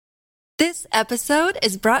This episode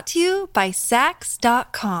is brought to you by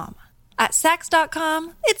Sax.com. At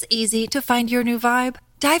Sax.com, it's easy to find your new vibe.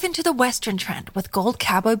 Dive into the Western trend with gold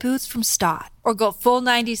cowboy boots from Stott, or go full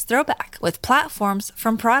 90s throwback with platforms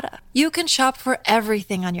from Prada. You can shop for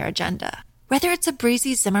everything on your agenda, whether it's a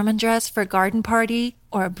breezy Zimmermann dress for a garden party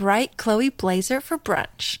or a bright Chloe blazer for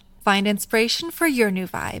brunch. Find inspiration for your new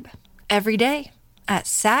vibe every day at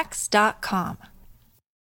Sax.com.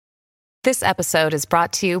 This episode is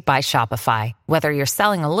brought to you by Shopify. Whether you're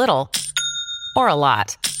selling a little or a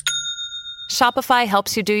lot, Shopify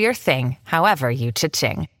helps you do your thing, however you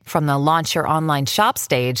cha-ching. From the launch your online shop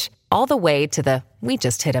stage, all the way to the we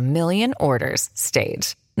just hit 1 million orders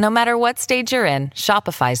stage. No matter what stage you're in,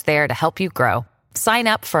 Shopify's there to help you grow. Sign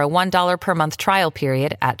up for a $1 per month trial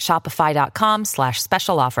period at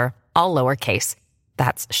shopify.com/special offer, all lowercase.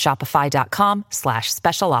 That's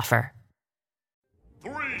shopify.com/special offer.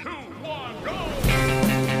 3, 2, 1, go!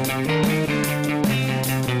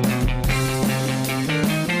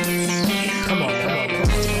 Come on.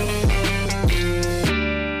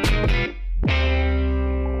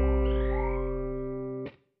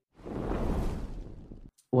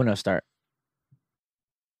 Uno, start.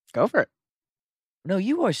 Go for it. No,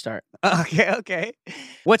 you always start. Okay.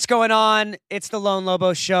 What's going on? It's the Lone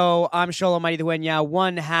Lobo Show. I'm Sholo Mighty Dueña,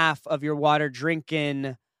 one half of your water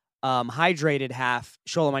drinking, hydrated half.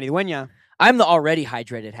 Sholo Mighty Dueña. I'm the already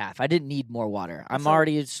hydrated half. I didn't need more water. I'm That's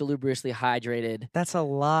already salubriously hydrated. That's a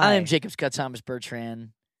lie. I'm Jacobs Cut Thomas Bertrand.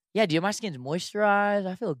 Yeah, dude, my skin's moisturized.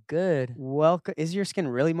 I feel good. Welcome. Is your skin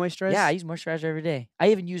really moisturized? Yeah, I use moisturizer every day. I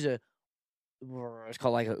even use it's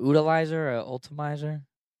called like a Utilizer or a Ultimizer.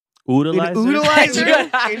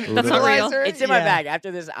 Utilizer? That's not real. It's in my bag. After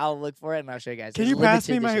this, I'll look for it and I'll show you guys. Can It's you pass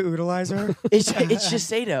me limited my edition. Utilizer? It's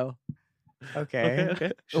Shiseido. Okay.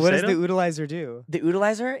 Okay. What does the Utilizer do? The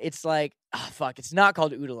Utilizer, it's like, it's not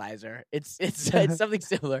called Utilizer. It's something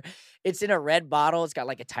similar. It's in a red bottle. It's got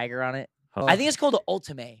like a tiger on it. I think it's called the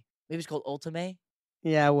Ultime. Maybe it's called Ultime.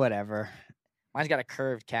 Yeah, whatever. Mine's got a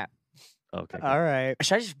curved cap. Okay. All right.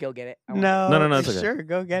 Should I just go get it? I want No, No, it's okay. Sure,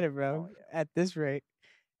 go get it, bro. At this rate.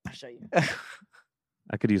 I'll show you.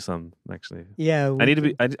 I could use some actually. Yeah. I need to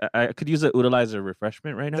be. I could use a Utilizer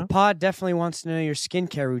refreshment right The now. pod definitely wants to know your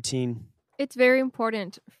skincare routine. It's very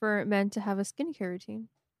important for men to have a skincare routine.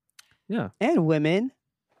 Yeah. And women.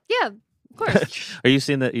 Yeah, of course. Are you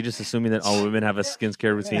saying that you're just assuming that all women have a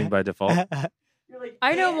skincare routine by default?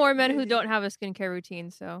 I know more men who don't have a skincare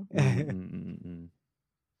routine, so. Mm-mm-mm.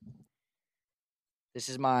 This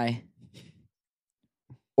is my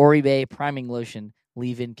Oribe Priming Lotion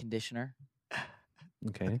Leave-In Conditioner.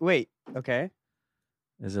 Okay. Wait, okay.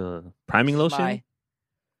 Is it a priming This is lotion? my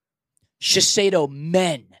Shiseido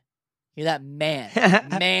Men. Hear that?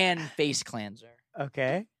 Man face cleanser.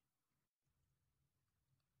 Okay.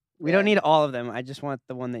 We don't need all of them. I just want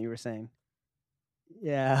the one that you were saying.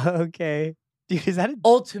 Yeah, okay. Dude, is that a...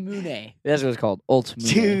 Ultimune. That's what it's called.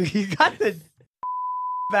 Ultimune. Dude, you got the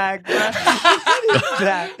back, bro. What is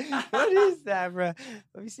that? What is that, bro?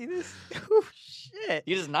 Let me see this. Oh, shit.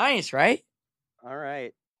 It is nice, right? All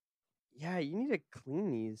right. Yeah, you need to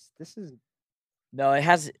clean these. This is... No, it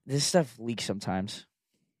has. This stuff leaks sometimes.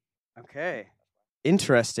 Okay.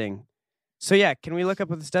 Interesting. So, yeah, can we look up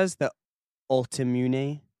what this does? The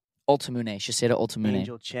Ultimune Ultimune. Shiseido Ultimune.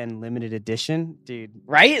 Angel Chen limited edition. Dude.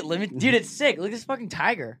 Right? Dude, it's sick. Look at this fucking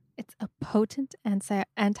tiger. It's a potent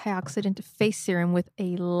antioxidant face serum with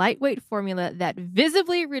a lightweight formula that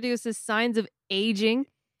visibly reduces signs of aging,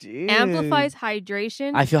 Dude. amplifies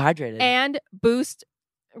hydration, I feel hydrated. and boosts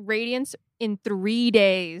radiance in 3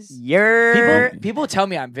 days. People tell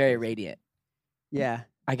me I'm very radiant. Yeah.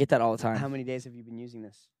 I get that all the time. How many days have you been using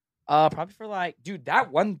this? Probably for dude,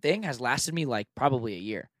 that one thing has lasted me probably a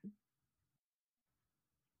year.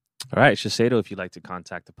 All right, Shiseido, if you'd like to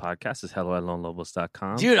contact the podcast, is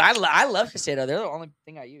hello@lonelobos.com. Dude, I love Shiseido. They're the only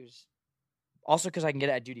thing I use. Also, because I can get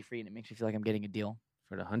it at duty free, and it makes me feel like I'm getting a deal.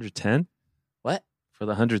 For the 110? What? For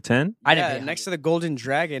the 110? I didn't Yeah, pay next to the Golden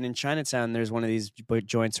Dragon in Chinatown, there's one of these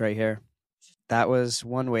joints right here. That was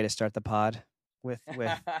one way to start the pod with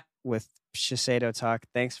Shiseido talk.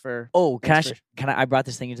 Thanks for. Oh, can Thanks I brought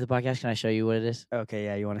this thing into the podcast. Can I show you what it is? Okay,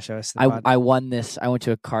 yeah, you want to show us the pod? I won this. I went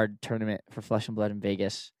to a card tournament for Flesh and Blood in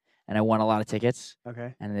Vegas, and I won a lot of tickets.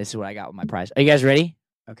 Okay. And this is what I got with my prize. Are you guys ready?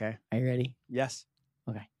 Okay. Are you ready? Yes.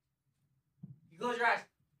 You close your eyes.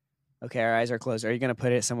 Okay, our eyes are closed. Are you gonna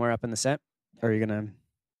put it somewhere up in the set, or are you gonna?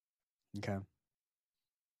 Okay.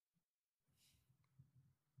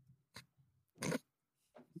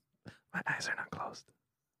 My eyes are not closed.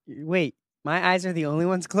 Wait, my eyes are the only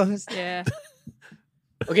ones closed? Yeah.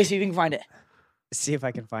 Okay, see if you can find it See if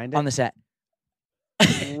I can find it. on the set.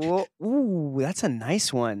 Whoa, ooh, that's a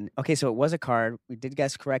nice one. Okay, so it was a card. We did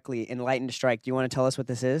guess correctly. Enlightened Strike. Do you want to tell us what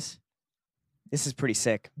this is? This is pretty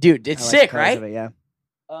sick. Dude, it's I like the sick, colors right? of it, yeah.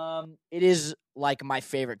 It is like my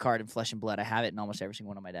favorite card in Flesh and Blood. I have it in almost every single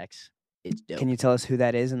one of my decks. It's dope. Can you tell us who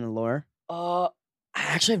that is in the lore? I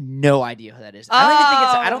actually have no idea who that is. I don't even think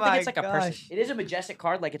it's. I don't Oh think it's like my a person. gosh. It is a majestic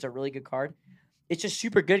card. Like it's a really good card. It's just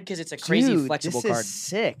super good because it's a crazy Dude, flexible this card. is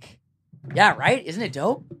sick. Yeah, right? Isn't it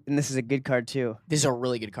dope? And this is a good card too. This is a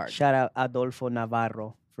really good card. Shout out Adolfo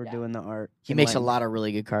Navarro for Yeah. doing the art. He makes a Enlightened. lot of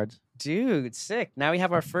really good cards. Dude, sick. Now we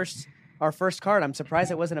have our first card. I'm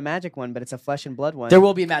surprised it wasn't a magic one, but it's a Flesh and Blood one. There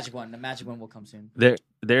will be a magic one. The magic one will come soon.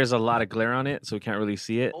 There's a lot of glare on it, so we can't really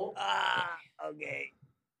see it. Okay.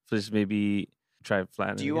 So just maybe try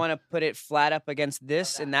flattening. Do you want to put it flat up against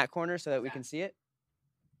this in that corner so that we can see it?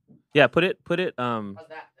 Yeah, put it. How's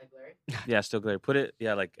that? Larry? Yeah, still glare. Put it.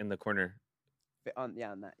 Yeah, like in the corner. On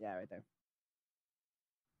that. Yeah, right there.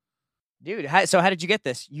 Dude, so how did you get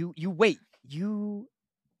this?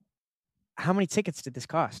 How many tickets did this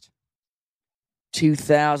cost?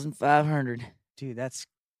 2,500. Dude, that's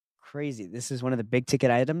crazy. This is one of the big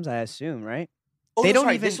ticket items, I assume, right? Oh, They don't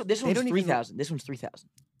sorry, even- This they one's don't even- 3,000. This one's 3,000.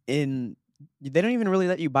 They don't even really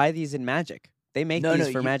let you buy these in Magic. They make No, these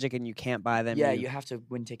no, for you- Magic and you can't buy them. Yeah, you have to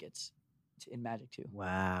win tickets in Magic too.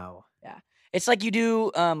 Wow. It's like you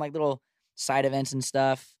do like little side events and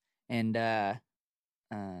stuff, and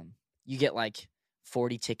you get like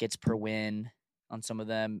 40 tickets per win on some of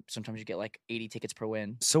them. Sometimes you get like 80 tickets per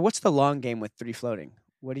win. So what's the long game with 3 floating?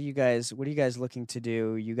 What are you guys looking to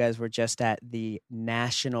do? You guys were just at the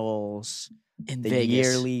Nationals, In the Vegas.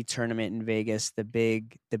 yearly tournament in Vegas, the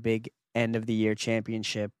big end of the year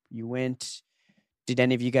championship. You went. Did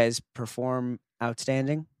any of you guys perform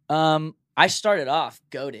outstanding? I started off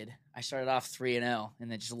goated. I started off 3-0 and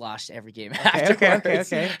then just lost every game Okay.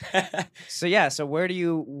 afterwards. So yeah, so what do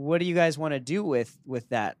you guys want to do with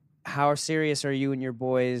that? How serious are you and your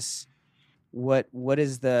boys? What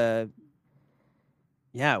is the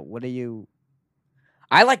what do you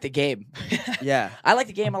I like the game. Yeah. I like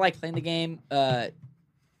the game. I like playing the game.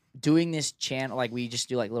 Doing this channel, like we just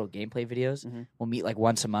do like little gameplay videos. Mhm. We'll meet like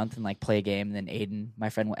once a month and like play a game, and then Aiden, my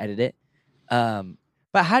friend, will edit it.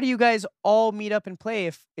 But how do you guys all meet up and play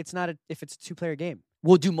if it's a 2-player game?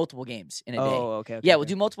 We'll do multiple games in a day. Oh, okay. Yeah, we'll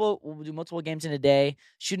do multiple games in a day.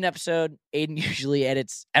 Shoot an episode. Aiden usually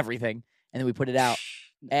edits everything, and then we put it out.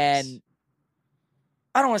 And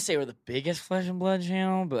I don't want to say we're the biggest Flesh and Blood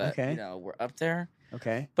channel, but Okay. we're up there.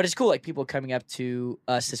 Okay. But it's cool, like people coming up to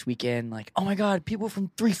us this weekend, like, oh my god, people from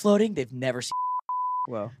 3 Floating, they've never seen.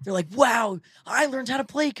 Well, They're like, wow, I learned how to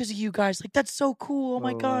play because of you guys. Like, that's so cool. Oh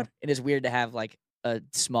my Whoa. god. And it's weird to have like a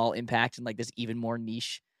small impact in like this even more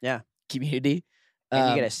niche community. and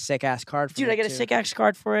you get a sick ass card. Dude, I get a sick ax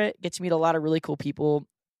card for it. Get to meet a lot of really cool people.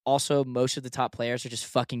 Also, most of the top players are just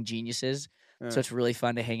fucking geniuses. So it's really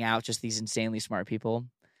fun to hang out with just these insanely smart people.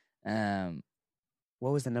 What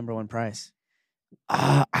was the number one prize?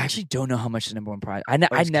 I actually don't know how much the number one prize. I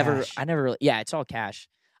it's never cash. really. Yeah, it's all cash.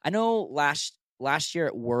 I know last year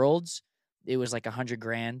at Worlds, it was like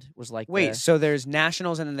 $100,000. Was like Wait, so there's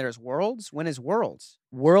Nationals and then there's Worlds? When is Worlds?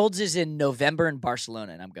 Worlds is in November in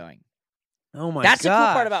Barcelona, and I'm going. Oh my That's god. the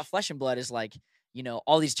cool part about Flesh and Blood is like,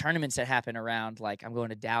 all these tournaments that happen around. Like I'm going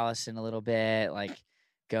to Dallas in a little bit, like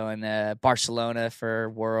going to Barcelona for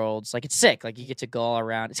Worlds. Like it's sick. Like you get to go all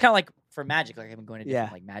around. It's kind of like for Magic. Like I've been going to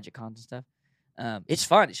different like Magic cons and stuff. It's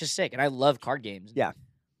fun. It's just sick. And I love card games. Yeah.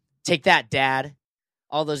 Take that, Dad.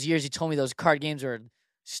 All those years you told me those card games were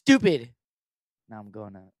stupid. Now I'm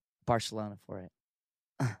going to Barcelona for it.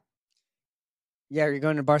 Yeah, you're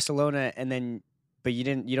going to Barcelona but you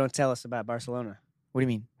don't tell us about Barcelona. What do you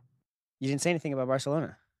mean? You didn't say anything about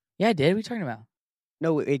Barcelona. Yeah, I did. What are you talking about?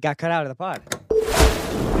 No, it got cut out of the pod.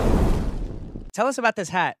 Tell us about this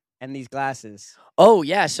hat and these glasses. Oh,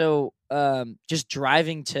 yeah. So just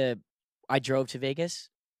I drove to Vegas.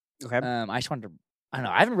 Okay. I just wanted to, I don't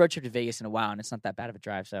know. I haven't road trip to Vegas in a while, and it's not that bad of a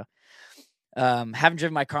drive. So haven't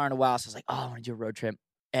driven my car in a while. So I was like, oh, I want to do a road trip.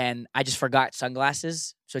 And I just forgot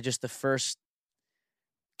sunglasses. So just the first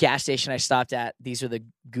gas station I stopped at, these are the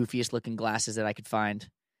goofiest looking glasses that I could find.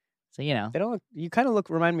 So, They don't look, you kind of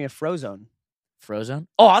remind me of Frozone. Frozone.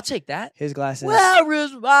 Oh, I'll take that. His glasses. Where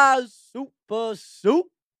is my super soup?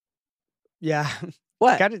 Yeah.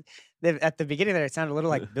 What? Kind of, at the beginning there, it sounded a little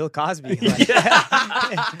like Bill Cosby.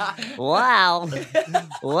 Wow.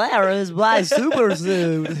 Where is my super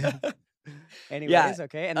suit? Anyways,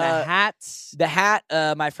 okay. And the hats. The hat,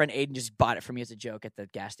 my friend Aiden just bought it for me as a joke at the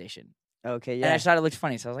gas station. Okay, And I yeah. just thought it looked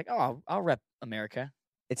funny. So I was like, oh, I'll rep America.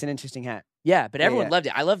 It's an interesting hat. Yeah, but everyone yeah. loved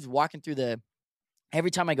it. I loved walking through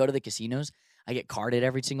every time I go to the casinos, I get carded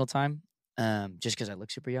every single time. just because I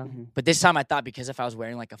look super young. Mhm. But this time I thought because if I was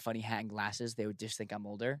wearing like a funny hat and glasses, they would just think I'm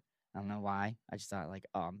older. I don't know why. I just thought like,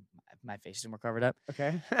 my face is more covered up.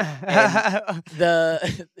 Okay.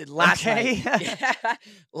 The last Okay. night,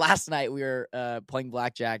 last night we were playing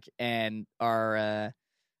blackjack, and our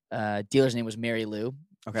dealer's name was Mary Lou.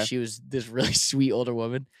 Okay. She was this really sweet older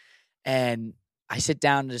woman, and I sit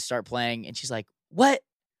down to start playing, and she's like, "What?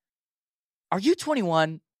 Are you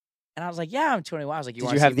 21?" And I was like, "Yeah, I'm 21." I was like, Did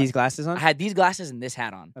wanna you see have my-" these glasses on? I had these glasses and this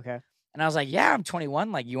hat on. Okay. And I was like, "Yeah, I'm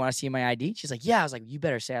 21. Like, you want to see my ID?" She's like, "Yeah." I was like, "You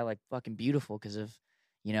better say I like fucking beautiful because of,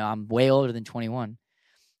 I'm way older than 21."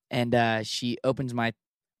 And she opens my,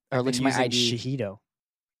 or looks at my ID. Shahido.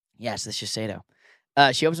 Yes, the Shiseido.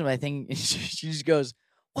 She opens my thing and she just goes,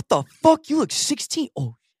 "What the fuck? You look 16."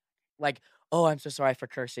 Oh, like, "Oh, I'm so sorry for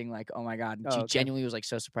cursing." Like, oh my God. And Oh, she okay. genuinely was like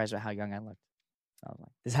so surprised about how young I looked. So I was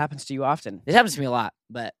like, This happens to you often. this happens to me a lot,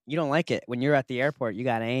 but You don't like it. When you're at the airport, you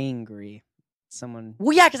got angry. Someone.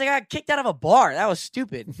 well, yeah, because I got kicked out of a bar. That was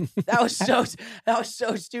stupid. That was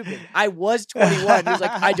so stupid. I was 21. He was like,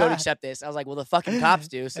 "I don't accept this." I was like, "Well, the fucking cops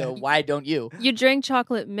do, so why don't you?" You drank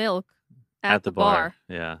chocolate milk at the bar.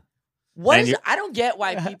 Yeah. What And is? I don't get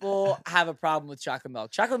why people have a problem with chocolate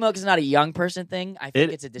milk. Chocolate milk is not a young person thing. I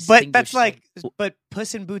think it's a distinguished But that's like, thing. but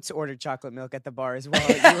Puss in Boots ordered chocolate milk at the bar as well.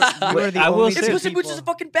 You were the I will only say- two Puss in Boots is a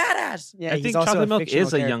people- fucking badass. Yeah, I he's think also chocolate a milk is a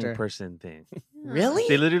fictional young character. person thing. Really?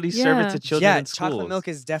 They literally serve it Yeah. to children Yeah, in schools. chocolate milk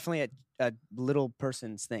is definitely a little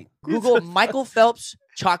person's thing. Google Michael Phelps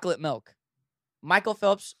chocolate milk. Michael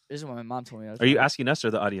Phelps. This is what my mom told me. Are you asking us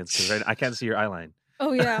or the audience? Because I can't see your eye line.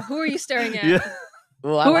 Oh yeah, who are you staring at? Yeah.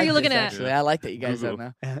 Well, I Who are like you looking this, at? Actually, I like that you guys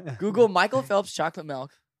Google. don't know. Google Michael Phelps chocolate milk.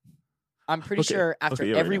 I'm pretty Okay. sure after Okay,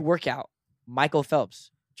 yeah, right every now. workout, Michael Phelps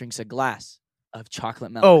drinks a glass of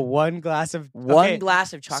chocolate milk. Oh, one glass of One okay.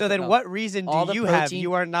 glass of chocolate So then, milk. what reason All do the you have? protein-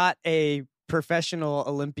 You are not a professional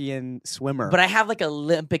Olympian swimmer. But I have like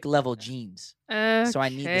Olympic level genes. So I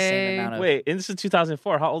need the same amount of. Wait, and this is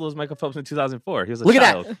 2004. How old was Michael Phelps in 2004? He was a Look at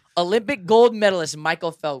child. that. Olympic gold medalist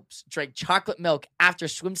Michael Phelps drank chocolate milk after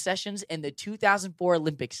swim sessions in the 2004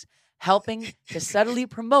 Olympics, helping to subtly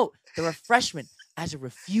promote the refreshment as a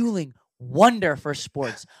refueling wonder for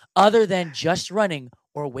sports other than just running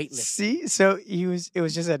or weightlifting. See, so it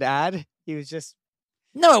was just an ad. He was just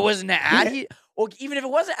No, it wasn't an ad. Or even if it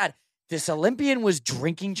was an ad, this Olympian was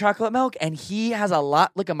drinking chocolate milk, and he has a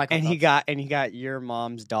lot. Look at Michael. and Phelps. he got your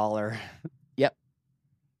mom's dollar.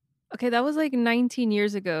 Okay, that was like 19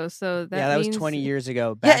 years ago. So that that was means- 20 years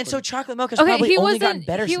ago. Yeah, back and so when- chocolate milk has Okay, probably he only wasn't. gotten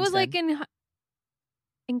better. He since was like then.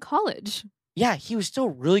 in college. Yeah, he was still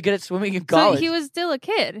really good at swimming in So college. he was still a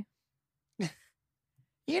kid.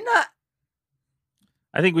 You're not.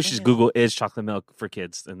 I think we should just Google is chocolate milk for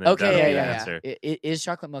kids, and then Okay, that'll yeah, be the yeah, answer. yeah. It is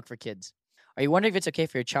chocolate milk for kids. Are you wondering if it's okay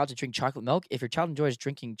for your child to drink chocolate milk? If your child enjoys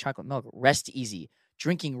drinking chocolate milk, rest easy.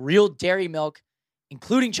 Drinking real dairy milk,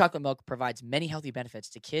 including chocolate milk, provides many healthy benefits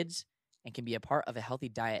to kids and can be a part of a healthy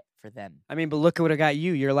diet for them. I mean, but look at what it got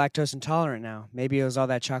you. You're lactose intolerant now. Maybe it was all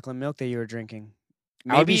that chocolate milk that you were drinking.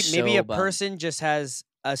 I would be Maybe so a bummed. person just has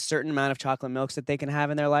a certain amount of chocolate milks that they can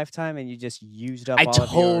have in their lifetime, and you just used up. I all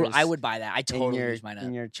of yours I would buy that. I in totally your use mine up.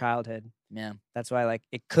 in your childhood. Yeah. That's why, like,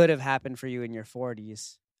 it could have happened for you in your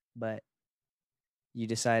 40s, but you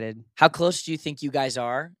decided. How close do you think you guys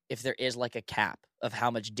are if there is like a cap of how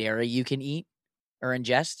much dairy you can eat or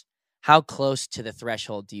ingest? How close to the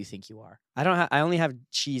threshold do you think you are? I only have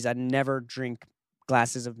cheese. I never drink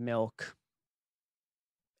glasses of milk.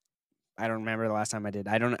 I don't remember the last time I did.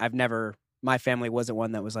 I've never. My family wasn't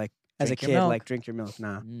one that was like, as Drink a your kid, milk. like drink your milk.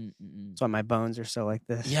 Nah, that's why my bones are so like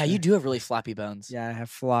this. Yeah, you do have really floppy bones. Yeah, I have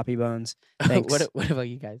floppy bones. Thanks. what about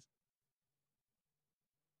you guys?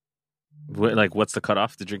 What's the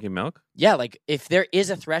cutoff to drinking milk? Yeah, like if there is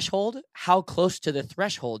a threshold, how close to the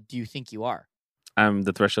threshold do you think you are?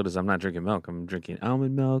 The threshold is I'm not drinking milk. I'm drinking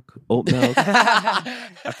almond milk, oat milk.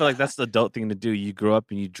 I feel like that's the adult thing to do. You grow up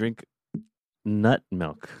and you drink nut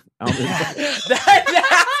milk. Almond milk.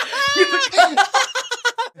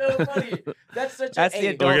 So funny. That's such That's a the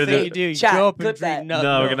hey, adult gonna thing do- you do. You Chat, grow up and clip drink that. nut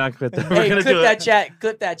No, milk. we're not gonna put that. Hey, We're gonna clip do that it. chat.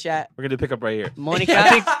 Clip that chat. We're gonna pick up right here. Monica, I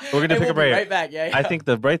think we're gonna Hey, pick we'll up be right here. right back. Yeah, I yeah. think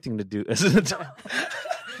the right thing to do is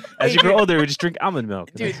as you grow older, we just drink almond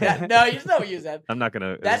milk. Dude, no, you don't use that. I'm not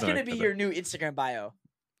gonna. That's I'm not gonna be put your new Instagram bio.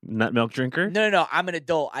 that. nut milk drinker. No. I'm an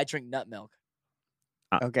adult. I drink nut milk.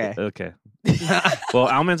 Okay. Okay. Well,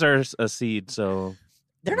 almonds are a seed, so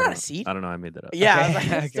They're not a seed. I don't know. I made that up. Yeah, I was Okay,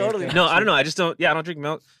 like, it's okay, totally. okay. No, I don't know. I just don't. Yeah, I don't drink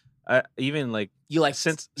milk. Even like You like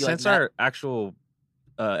since you like nut? our actual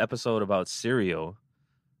episode about cereal,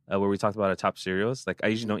 where we talked about our top cereals. Like I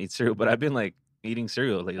usually don't eat cereal, but I've been like eating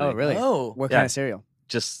cereal lately. Oh, really? Oh, What Yeah. kind of cereal?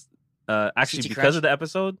 Just actually CT because Crunch? of the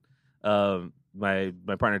episode, my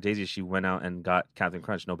partner Daisy, she went out and got Captain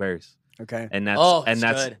Crunch, no berries, Okay. and it's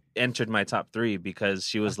that's good. entered my top 3 because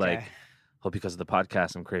she was like, Okay. "Oh, because of the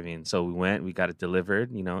podcast, I'm craving." So we got it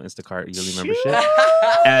delivered, Instacart yearly membership,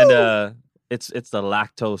 and it's the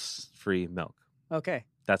lactose free milk. Okay.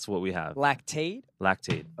 That's what we have. Lactate.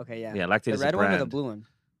 Lactate. Okay. Yeah. Yeah, Lactate The is red a one brand. or the blue one?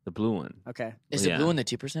 The blue one. Okay. Is Yeah. the blue one the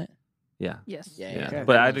 2%? Yeah. Yes. Yeah. Okay.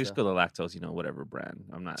 But I Everyone's just go to lactose, whatever brand.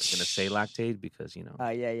 I'm not gonna say lactate because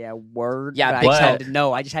Yeah. Word. Yeah, But I big just time. had to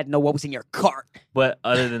know. I just had to know what was in your cart. But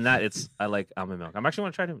other than that, I like almond milk. I'm actually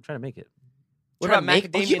want to try to make it. What Try to about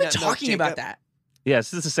make- macadamia You've been nut milk, talking about Jacob? that.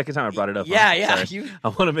 Yes, this is the second time I brought it up. Yeah, huh? yeah. Sorry. You, I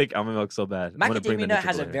want to make almond milk so bad. I wanna bring macadamia that nut into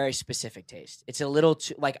has a later. very specific taste. It's a little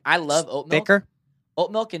too I love oat milk. Thicker. Oat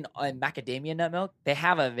milk and macadamia nut milk, they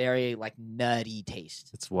have a very nutty taste.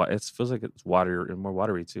 It feels like it's water and more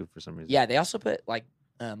watery too for some reason. Yeah, they also put my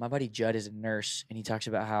buddy Judd is a nurse and he talks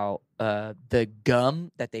about how the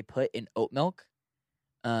gum that they put in oat milk,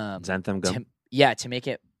 Xanthan gum. to make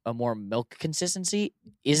it a more milk consistency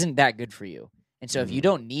isn't that good for you. And so if you Mm.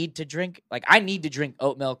 don't need to drink, I need to drink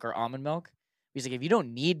oat milk or almond milk. He's like, if you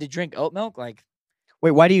don't need to drink oat milk,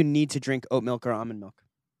 Wait, why do you need to drink oat milk or almond milk?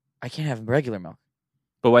 I can't have regular milk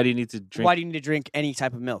But why do you need to drink Why do you need to drink any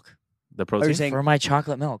type of milk? the Are protein? you saying? for my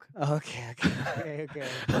chocolate milk. Okay.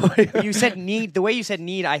 You said need. The way you said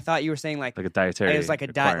need, I thought you were saying like like a dietary. it was like a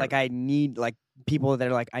diet. requirement. Like I need like people that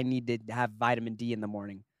are like I need to have vitamin D in the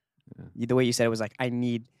morning. The way you said it was like I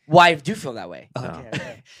need. Well, I do feel that way.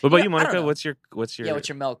 Okay. What about Yeah, you, I Monica? don't know. What's your Yeah, what's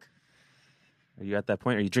your milk? Are you at that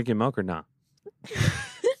point? Are you drinking milk or not?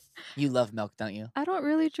 You love milk, don't you? I don't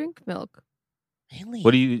really drink milk. Really?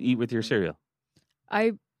 What do you eat with your cereal?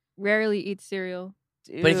 I rarely eat cereal.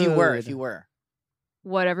 But if you were,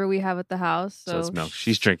 Whatever we have at the house. So So, it's milk.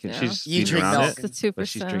 She's drinking. yeah. She's You eating drink around milk. it, The 2%. but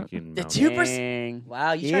she's drinking The milk. 2%? Dang.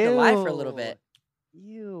 wow, you tried to lie for a little bit.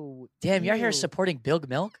 Ew. Damn, you're out here Ew. supporting Bilg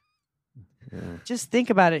Milk? Yeah. Just think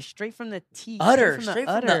about it. Straight from the teeth. Udder, Straight straight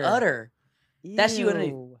from the udder. That's you and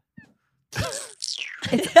Ew.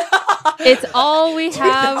 It's all we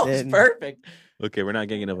have. That was perfect. Okay, we're not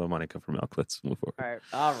ganging up on Monica for milk. Let's move forward.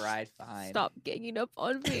 All right, fine. Stop ganging up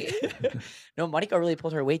on me. No, Monica really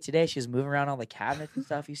pulled her weight today. She was moving around all the cabinets and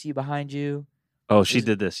stuff you see behind you. Oh, she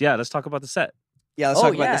did this. Yeah, let's talk about the set. Yeah, let's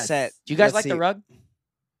talk about the set. Do you guys Let's like see. the rug?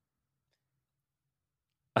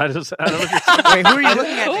 I don't know if you're Wait, who are you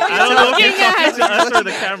looking at? I don't know if you're Looking at- talking to us or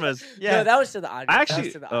the cameras. No, that was to the audience. I That was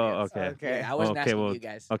actually. to the Oh, audience. okay. Okay. Yeah, I wasn't Okay, asking well, you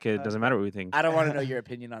guys. Okay, it doesn't matter what we think. I don't want to know your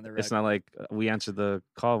opinion on the rug. It's not like we answered the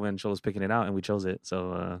call when Shola was picking it out and we chose it.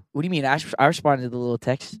 So, What do you mean? I responded to the little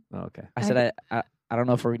text. okay. I said I don't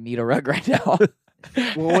know if we need a rug right now.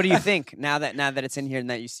 Well, what do you think now that it's in here and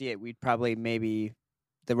that you see it? We'd probably maybe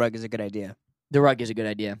the rug is a good idea, The rug is a good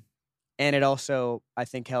idea. and it also I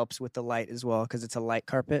think helps with the light as well because it's a light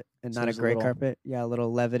carpet and So not a there's a gray little- carpet. Yeah, a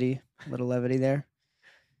little levity there.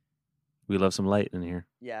 We love some light in here.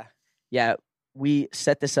 Yeah. Yeah, we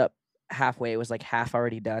set this up halfway. It was like half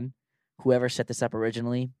already done. Whoever set this up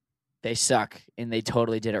originally, they suck and they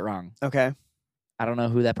totally did it wrong. Okay, I don't know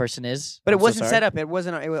who that person is, but it I'm so wasn't sorry. set up. It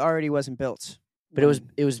wasn't. It already wasn't built. But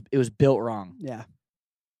it was built wrong. Yeah.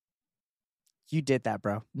 You did that,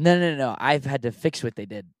 bro. No. I've had to fix what they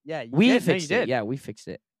did. Yeah, you We did. No, fixed you it. did. Yeah, we fixed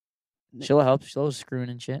it. N- Sheila helped. Sheila was screwing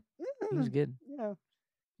and shit. It was good. Yeah.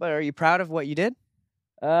 But are you proud of what you did?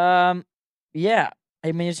 Yeah.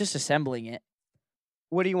 I mean, it's just assembling it.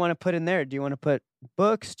 What do you want to put in there? Do you want to put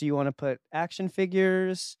books? Do you want to put action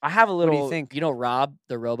figures? I have a do little. you think? You know, Rob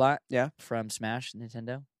the robot. Yeah. From Smash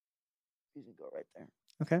Nintendo. You can go right there.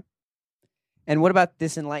 And what about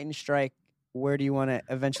this Enlightened Strike? Where do you want to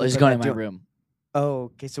eventually? It's put going that? in my Do you- room. Oh,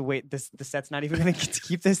 okay. So wait, the set's not even going to get to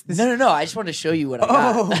keep this. No. I just wanted to show you what I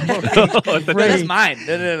got. Oh, okay. That's Great. mine.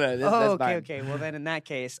 No. That's Oh, okay, mine. okay. Well, then in that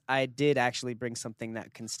case, I did actually bring something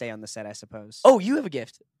that can stay on the set, I suppose. Oh, you have a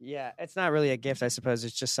gift. yeah. It's not really a gift, I suppose.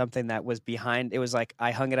 It's just something that was behind. It was like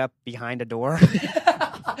I hung it up behind a door.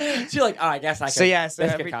 So you're like, oh, I guess I can. So yeah, so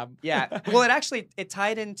this every- could come. yeah. Well, it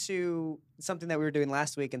tied into something that we were doing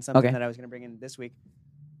last week and something Okay. that I was going to bring in this week.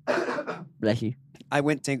 Bless you. I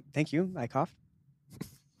went to thank you. I coughed.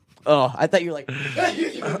 Oh, I thought you were like.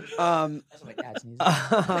 Um, That's what my cat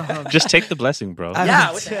sneezes. Just take the blessing, bro. I Yeah,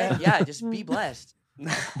 went what the to- heck? Yeah, just be blessed.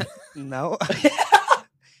 no.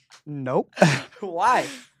 Nope. Why?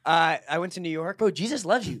 I went to New York. Bro, Jesus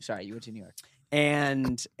loves you. Sorry, you went to New York.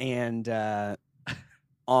 and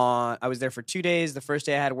I was there for 2 days. The first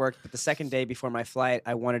day I had work, but the second day before my flight,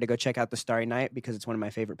 I wanted to go check out the Starry Night because it's one of my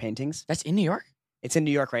favorite paintings. That's in New York? It's in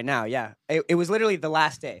New York right now. Yeah, it was literally the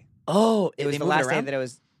last day. Oh, It was the last day that it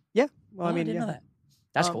was. Yeah, well, I mean, didn't yeah. know that.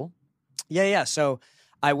 That's Um, cool. Yeah. So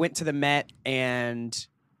I went to the Met and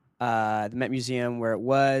the Met Museum where it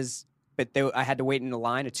was, but I had to wait in a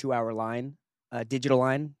line, a 2-hour line, a digital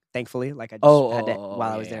line. Thankfully, like I just had to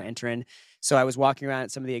while I was there entering. So I was walking around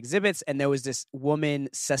at some of the exhibits, and there was this woman,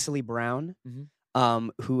 Cecily Brown,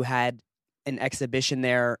 who had an exhibition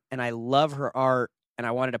there, and I love her art, and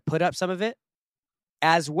I wanted to put up some of it,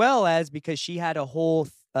 as well as because she had a whole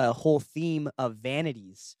theme of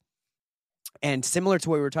vanities. And similar to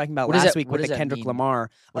what we were talking about last week with the Kendrick Lamar.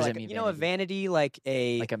 What does that mean? You know, a vanity, like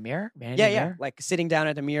a mirror? Vanity mirror? Like sitting down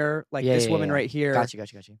at a mirror. Like this woman right here. Got you.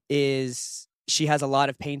 She has a lot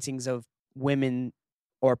of paintings of women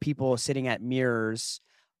or people sitting at mirrors.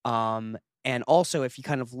 And also, if you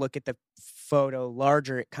kind of look at the photo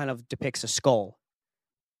larger, it kind of depicts a skull,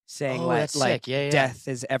 saying death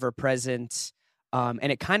is ever present.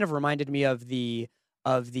 And it kind of reminded me of the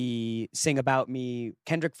Sing About Me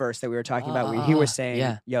Kendrick verse that we were talking about, where he was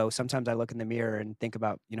saying, yo, sometimes I look in the mirror and think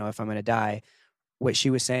about, if I'm going to die. What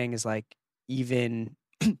she was saying is like, even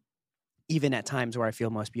at times where I feel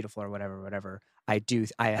most beautiful or whatever, I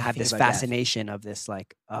have this fascination of this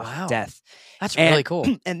like death. That's really cool.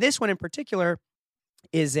 And this one in particular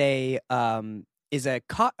is it is a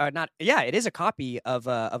copy of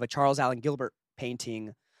a Charles Allen Gilbert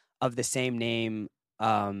painting of the same name.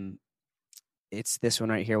 It's this one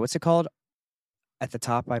right here. What's it called? At the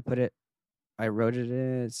top, I wrote it.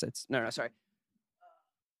 It's sorry.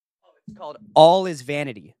 It's called All Is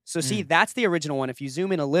Vanity. So see, that's the original one. If you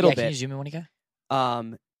zoom in a little bit. Can you zoom in, Monica?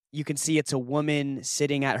 You can see it's a woman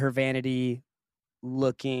sitting at her vanity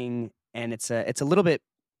looking, and it's a little bit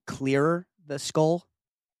clearer, the skull.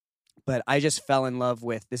 But I just fell in love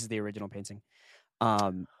with, this is the original painting.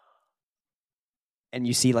 And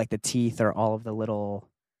you see like the teeth are all of the little.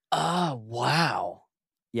 Oh, wow.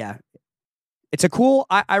 Yeah. It's a cool,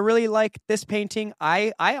 I really like this painting.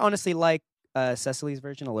 I honestly like Cecily's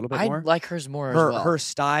version a little bit more. I like hers more as well. Her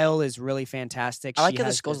style is really fantastic. I like how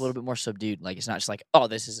the skull's a little bit more subdued. Like, it's not just like, oh,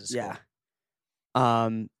 this is a skull.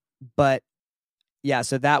 Yeah. But, yeah,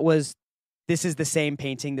 so this is the same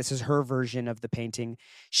painting. This is her version of the painting.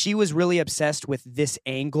 She was really obsessed with this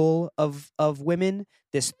angle of women,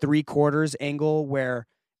 this 3/4 angle where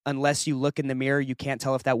unless you look in the mirror, you can't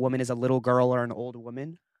tell if that woman is a little girl or an old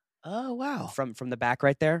woman. Oh, wow. From the back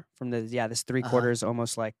right there, this 3/4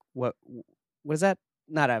 almost like what is that?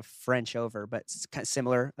 Not a French over, but it's kind of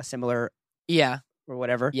similar, a similar or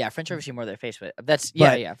whatever. Yeah, French over see more of their face, but that's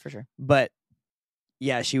for sure. But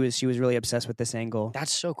yeah, she was really obsessed with this angle.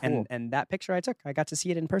 That's so cool. And that picture I got to see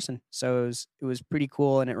it in person, so it was pretty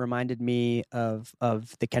cool, and it reminded me of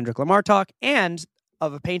the Kendrick Lamar talk and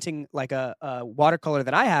of a painting like a watercolor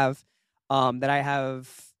that I have. So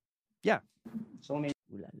let me.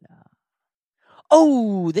 Ooh la la.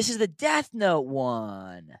 Oh, this is the Death Note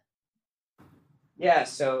one. Yeah,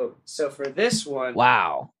 so for this one,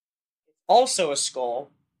 wow, also a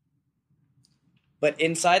skull, but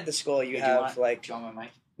inside the skull you have Do you want my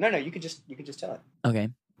mic? No, you could just tell it. Okay.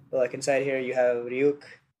 But like inside here you have Ryuk.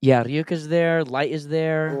 Yeah, Ryuk is there. Light is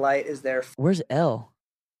there. Light is there. Where's L?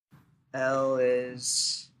 L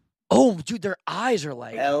is. Oh, dude, their eyes are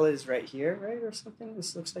like. L is right here, right, or something.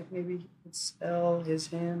 This looks like maybe it's L, his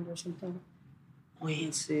hand, or something. Wait,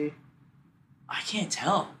 let's see. I can't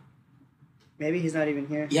tell. Maybe he's not even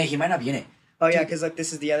here. Yeah, he might not be in it. Oh yeah, because like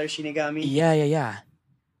this is the other Shinigami. Yeah.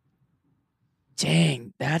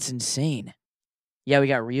 Dang, that's insane. Yeah, we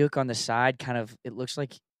got Ryuk on the side. Kind of, it looks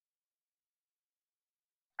like.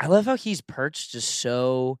 I love how he's perched just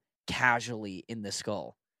so casually in the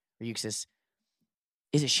skull. Ryuk's this.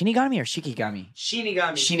 Is it Shinigami or Shikigami?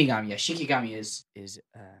 Shinigami. Yeah. Shikigami is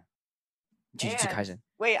Jujutsu Kaisen.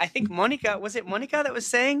 Wait, I think Monica, was it Monica that was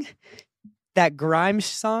saying that Grimes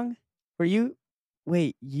song? Were you?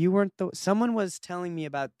 Wait, you weren't someone was telling me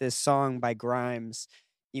about this song by Grimes,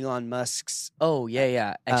 Elon Musk's. Oh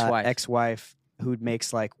yeah, ex-wife who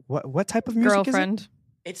makes like what type of music Girlfriend.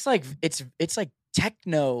 is it? It's like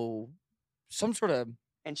techno, some sort of.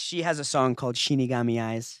 And she has a song called Shinigami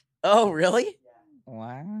Eyes. Oh really? Yeah.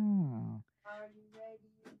 Wow.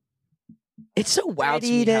 It's so wild to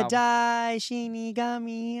me Ready to die,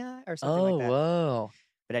 Shinigami Eye, or something like that. Oh whoa!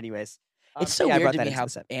 But anyways, It's so weird to me how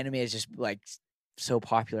anime is just like so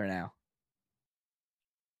popular now.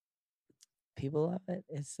 People love it.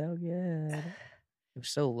 It's so good. It was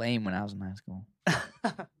so lame when I was in high school.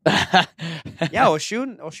 Yeah,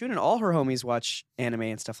 Oshun and all her homies watch anime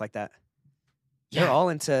and stuff like that. They're all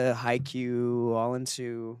into Haikyuu, all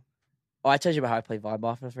into. Oh, I told you about how I played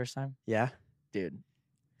volleyball for the first time? Yeah. Dude.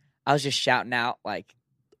 I was just shouting out like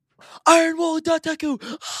Iron Wall Dataku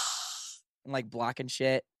and like blocking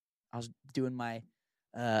shit. I was doing my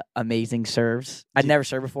amazing serves. I'd never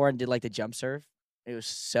served before and did like the jump serve. It was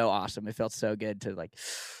so awesome. It felt so good to like.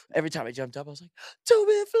 Every time I jumped up, I was like,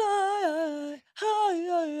 "Toby fly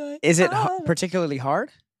high." Is it particularly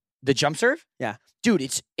hard? The jump serve? Yeah. Dude,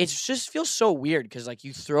 it's just feels so weird because like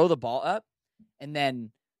you throw the ball up, and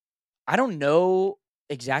then I don't know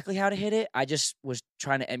exactly how to hit it. I just was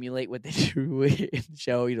trying to emulate what they do in the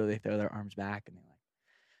show. You know, they throw their arms back and they're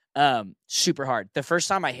like, super hard. The first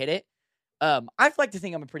time I hit it, I like to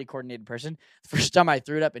think I'm a pretty coordinated person. The first time I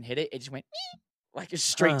threw it up and hit it, it just went like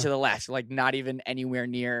straight to the left, like not even anywhere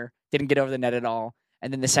near. Didn't get over the net at all.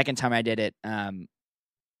 And then the second time I did it, it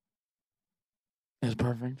was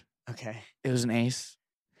perfect. Okay. It was an ace.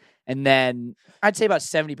 And then I'd say about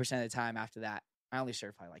 70% of the time after that, I only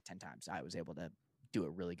served probably like 10 times. I was able to do a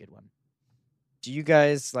really good one. Do you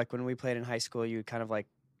guys, like when we played in high school, you kind of like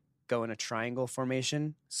go in a triangle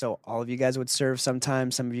formation? So all of you guys would serve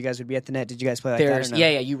sometimes. Some of you guys would be at the net. Did you guys play like that? Or no?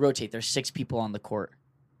 Yeah, you rotate. There's 6 people on the court.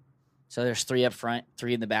 So there's 3 up front,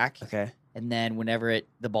 3 in the back. Okay. And then whenever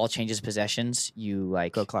the ball changes possessions, you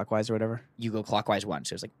like Go clockwise or whatever? you go clockwise 1.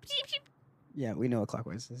 So it's like beep, beep. Yeah, we know what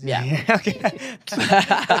clockwise is. Yeah. Okay.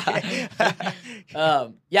 Okay.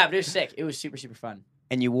 Yeah, but it was sick. It was super, super fun.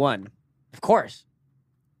 And you won. Of course.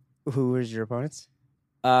 Who was your opponents?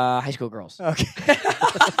 High school girls. Okay.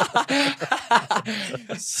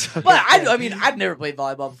 But I mean, I've never played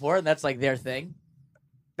volleyball before, and that's like their thing.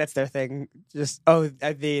 That's their thing. Just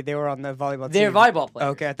they were on the volleyball team. They're volleyball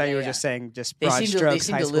players. Okay, I thought you were Yeah. just saying just They broad seemed to- they strokes.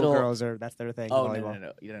 seemed High a school little- girls are that's their thing. Oh volleyball.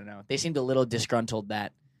 no! You don't know. They seemed a little disgruntled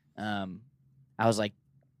that. I was like,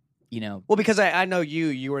 you know, Well, because I know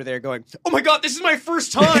you were there going, oh my god, this is my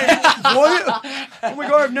first time. What? Oh my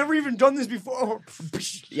god, I've never even done this before.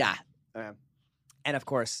 yeah. And of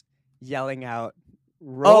course, yelling out,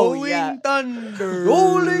 "Rolling Thunder,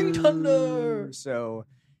 Rolling Thunder." So,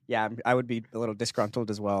 yeah, I would be a little disgruntled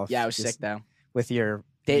as well. Yeah, I was Just sick though. with your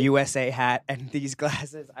They- USA hat and these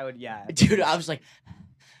glasses. I would, yeah, Dude, I was like,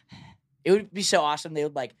 it would be so awesome. They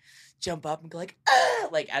would like jump up and go like, ah!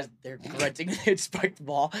 Like as they're grunting, they'd spike the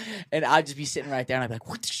ball, and I'd just be sitting right there, and I'd be like,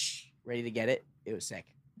 whoosh, ready to get it. It was sick.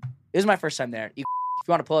 It was my first time there. If you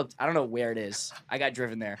want to pull up, I don't know where it is. I got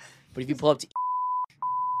driven there, but if you pull up to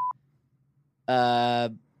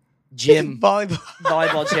gym,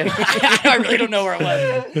 volleyball gym, I really don't know where it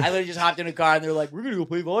was. I literally just hopped in a car, and they were like, "We're gonna go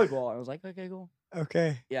play volleyball." I was like, "Okay, cool."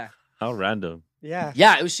 Okay, How random. yeah.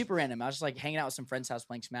 Yeah, it was super random. I was just like hanging out with some friend's house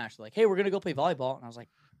playing Smash. They're like, "Hey, we're gonna go play volleyball," and I was like,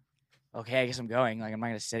 "Okay, I guess I'm going. Like, I'm not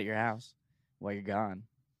gonna sit at your house while you're gone."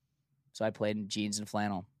 So I played in jeans and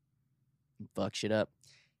flannel, and fuck shit up.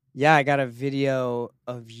 Yeah, I got a video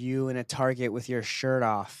of you in a Target with your shirt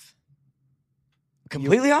off.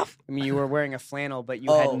 Completely off? I mean, you were wearing a flannel, but you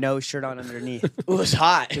Oh. had no shirt on underneath. It was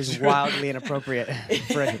hot. It was wildly inappropriate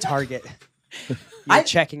for a Target. You're I-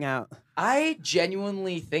 checking out. I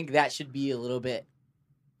genuinely think that should be a little bit,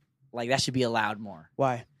 like that should be allowed more.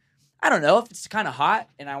 Why? I don't know if it's kind of hot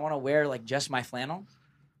and I want to wear like just my flannel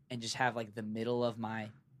and just have like the middle of my,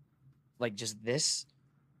 like just this.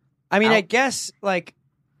 I mean, Out. I guess like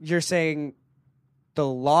you're saying the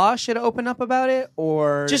law should open up about it,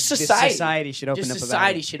 or Just the society. society should open Just up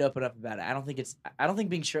society about it. should open up about it. I don't think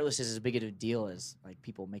being shirtless is as big of a deal as like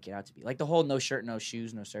people make it out to be. Like the whole no shirt, no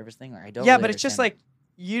shoes, no service thing. Like I don't. Yeah, really but it's just understand like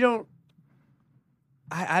you don't.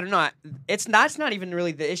 I don't know. That's not even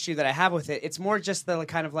really the issue that I have with it. It's more just the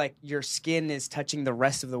kind of like your skin is touching the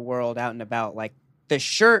rest of the world out and about. Like the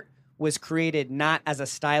shirt was created not as a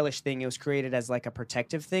stylish thing; it was created as like a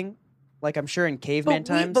protective thing. Like I'm sure in caveman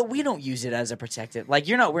times. But we don't use it as a protective. Like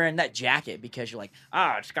you're not wearing that jacket because you're like,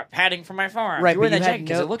 it's got padding for my forearm. Right, You're wearing but that you had jacket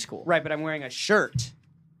because no- it looks cool. Right, but I'm wearing a shirt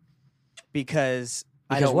because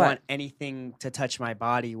I Because don't what? want anything to touch my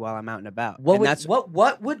body while I'm out and about. What and would that's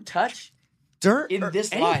what would touch dirt in or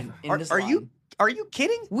this anything. line? In Are, this are line. you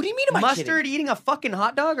kidding? What do you mean? Am I Mustard kidding? eating a fucking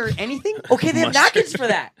hot dog or anything? Okay, they have Mustard. napkins for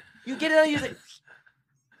that. You get it out. You like,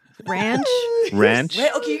 Ranch. Ranch?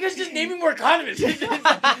 wait, okay, you guys just name me more condiments. This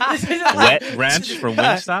isn't Wet ranch from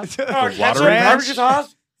Wingstop? Oh, Or ketchup, water ranch? ranch?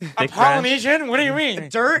 sauce. Thick ranch? What do you mean?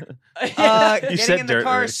 Dirt. You Getting said in the dirt,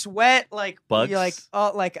 car, right? sweat, like Bugs? You're like,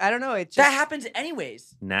 like I don't know. It just That happens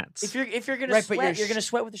anyways. Gnats. If you're gonna Right, but sweat, you're you're gonna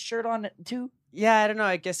sweat with a shirt on too. yeah, I don't know.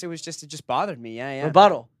 I guess it just bothered me. Yeah.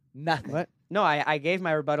 Rebuttal. Nothing. What? No, I gave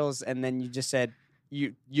my rebuttals, and then you just said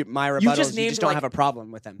my rebuttals. just You just, named, don't like- have a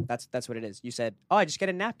problem with them. That's what it is. You said, I just get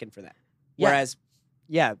a napkin for that. Yeah. Whereas,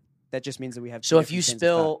 yeah, that just means that we have. So two if you different trains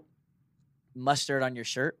of thought. spill mustard on your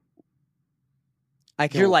shirt, I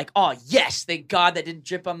can. you're like, oh yes, thank God that didn't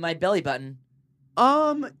drip on my belly button.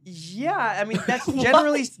 Yeah. I mean, that's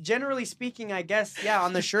What? generally speaking. I guess, yeah.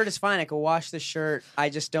 On the shirt is fine. I could wash the shirt. I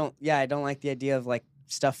just don't. Yeah, I don't like the idea of like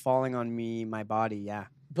stuff falling on me, my body. Yeah,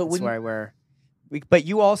 But that's when where I wear But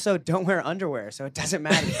you also don't wear underwear, so it doesn't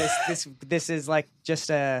matter. This is like just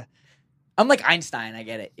a. I'm like Einstein. I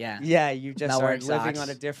get it. Yeah. Yeah, you just Not are wearing living socks. on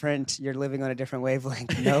a different. You're living on a different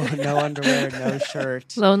wavelength. No underwear, no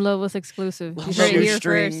shirt. Lone Lobos exclusive. You heard it Shoe here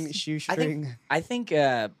string, first. shoestring. I think.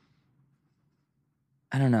 I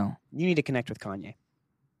don't know. You need to connect with Kanye.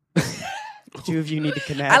 The two of you need to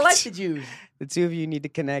connect. I like the Jews. The two of you need to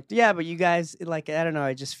connect. Yeah, but you guys, like, I don't know.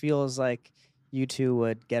 It just feels like you two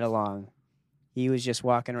would get along. He was just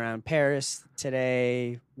walking around Paris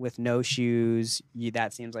today with no shoes.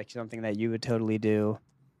 That seems like something that you would totally do.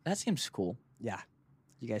 That seems cool. Yeah,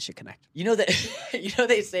 you guys should connect. You know that.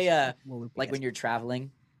 They say We'll loop you like guys. when you're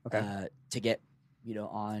traveling, Okay. to get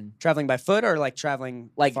on Traveling by foot or like traveling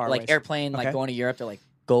like far like ways? airplane, like Okay. going to Europe, to like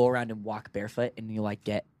go around and walk barefoot, and you like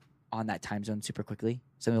get on that time zone super quickly.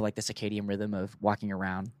 Something like the circadian rhythm of walking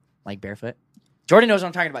around like barefoot. Jordan knows what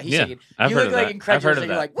I'm talking about. He's Yeah, shaking. I've You heard look of like that. I've incredulous, heard of and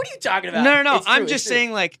you're that. like, "What are you talking about?" No. It's true, I'm it's just true.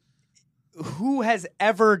 saying, like, who has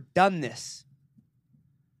ever done this?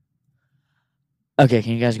 Okay,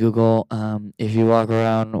 can you guys Google if you walk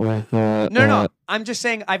around with No. I'm just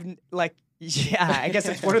saying, yeah, I guess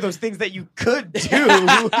it's one of those things that you could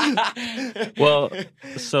do. Well,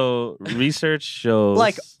 so research shows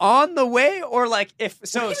like on the way, or like if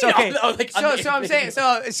so. What do So you mean okay. on the- like, on the So I'm saying.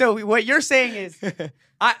 So what you're saying is,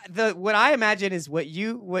 what I imagine is what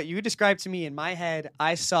you described to me in my head.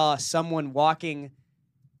 I saw someone walking,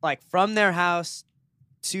 like from their house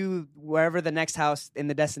to wherever the next house in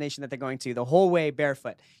the destination that they're going to, the whole way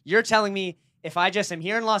barefoot. You're telling me. If I just am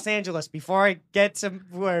here in Los Angeles before I get to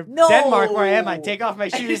Denmark, where I am, I take off my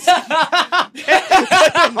shoes,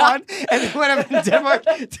 put them on, and then when I'm in Denmark,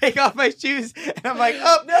 take off my shoes, and I'm like,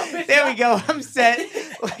 oh, No, there we go, I'm set.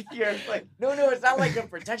 Like you're like, No, it's not like a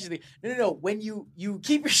protection thing. No. When you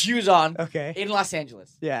keep your shoes on okay, in Los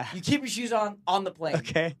Angeles, yeah, you keep your shoes on the plane.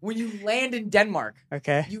 okay, When you land in Denmark,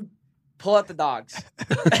 okay, you pull out the dogs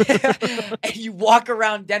and you walk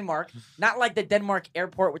around Denmark, not like the Denmark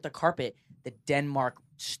airport with the carpet, the Denmark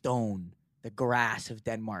stone, the grass of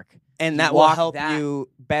Denmark. and You that will walk help that. you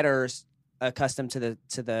better accustomed to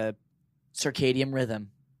the. Circadian rhythm.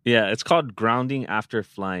 Yeah, it's called grounding after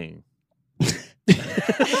flying.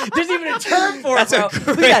 There's even a term for That's it, a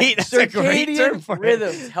bro. great- that's a great Circadian term for it.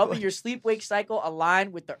 rhythms, helping your sleep-wake cycle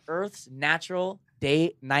align with the Earth's natural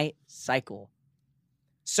day-night cycle.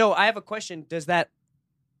 So I have a question. Does that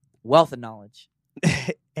Wealth of knowledge.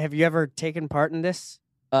 have you ever taken part in this?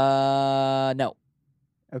 No.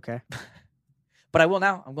 Okay. But I will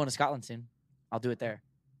now. I'm going to Scotland soon. I'll do it there.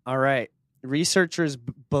 All right. Researchers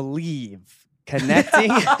believe connecting.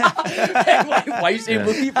 Why you say Yeah.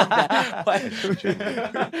 believe like that? Why-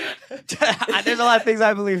 There's a lot of things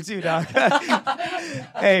I believe too, dog.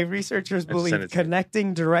 Hey, researchers Send it believe to me.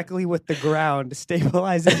 connecting directly with the ground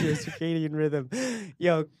stabilizes your circadian rhythm.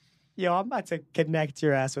 Yo, I'm about to connect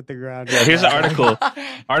your ass with the ground. Yeah, here's an article.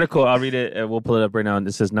 I'll read it. We'll pull it up right now. And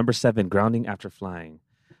it says number 7, grounding after flying.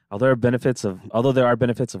 Although there are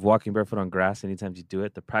benefits of walking barefoot on grass anytime you do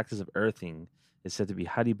it, the practice of earthing is said to be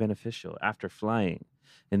highly beneficial after flying.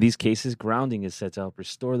 In these cases, grounding is said to help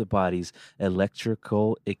restore the body's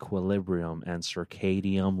electrical equilibrium and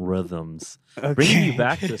circadian rhythms, bringing you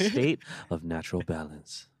back to a state of natural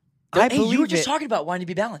balance. I Hey, you were believe just it. talking about wanting to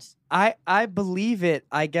be balanced. I believe it.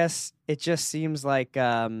 I guess it just seems like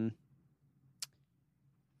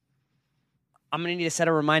I'm gonna need to set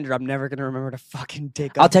a reminder. I'm never gonna remember to fucking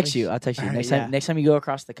take off. I'll text my you. I'll text you. All right, Next yeah. time. Next time you go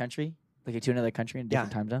across the country, like to another country in a Yeah.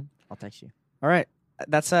 different time zone, I'll text you. All right,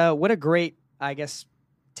 that's what a great, I guess,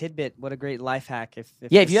 tidbit. What a great life hack. If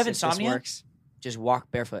If this- you have this insomnia, works. just walk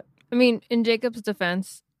barefoot. I mean, in Jacob's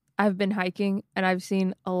defense, I've been hiking and I've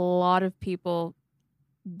seen a lot of people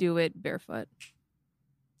do it barefoot.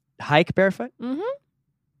 Hike barefoot. Mm-hmm.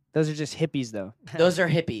 Those are just hippies, though. Those are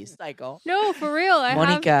hippies. Psycho. No, for real. I have.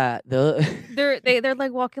 Monica, They're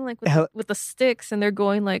like walking like Hell- with the sticks and they're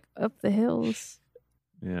going like up the hills.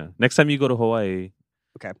 Yeah. Next time you go to Hawaii,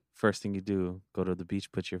 Okay. first thing you do, go to the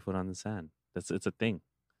beach, put your foot on the sand. It's a thing.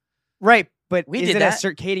 Right, but We is did it that. a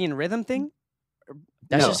circadian rhythm thing?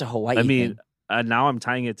 that's No. just a Hawaii I mean, thing. now I'm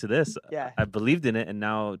tying it to this. Yeah. I believed in it, and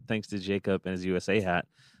now thanks to Jacob and his USA hat,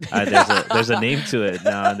 there's a name to it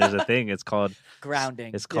now, and there's a thing. It's called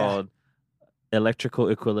Grounding.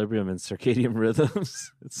 electrical equilibrium and circadian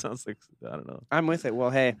rhythms. It sounds like I don't know. I'm with it. Well,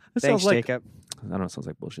 hey, It thanks, sounds like- Jacob. I don't know. It sounds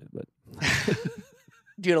like bullshit, but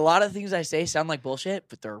Dude, a lot of things I say sound like bullshit,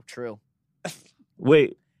 but they're true.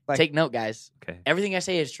 wait. Like- Take note, guys. Okay. Everything I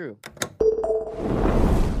say is true.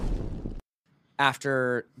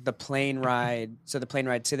 After the plane ride, so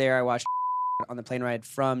there, I watched on the plane ride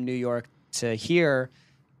from New York to here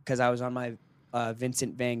because I was on my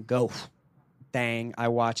Vincent Van Gogh dang, I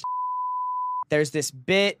watched. There's this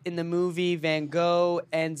bit in the movie. Van Gogh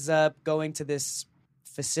ends up going to this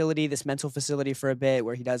facility, this mental facility for a bit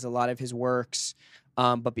where he does a lot of his works.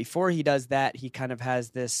 But before he does that, he kind of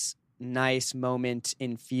has this nice moment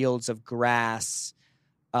in fields of grass,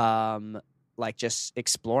 like just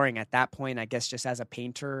exploring at that point, I guess just as a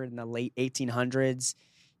painter in the late 1800s,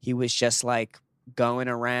 he was just like going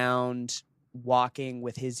around, walking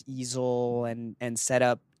with his easel and set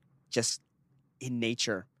up just in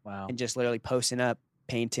nature. Wow. And just literally posting up,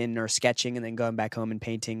 painting or sketching, and then going back home and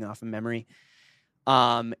painting off of memory.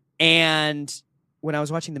 And when I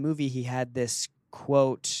was watching the movie, he had this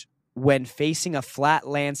quote, "When facing a flat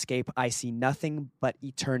landscape, I see nothing but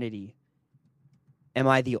eternity. Am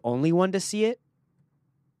I the only one to see it?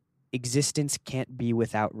 Existence can't be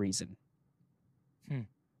without reason."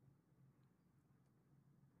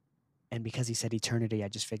 And because he said eternity, I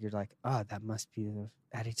just figured like, oh, that must be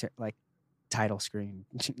like title screen.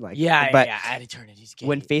 Like, but at eternity's gate.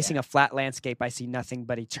 when facing a flat landscape, I see nothing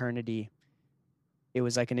but eternity. It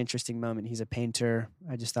was like an interesting moment. He's a painter.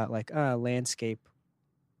 I just thought like, landscape,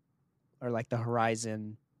 or like the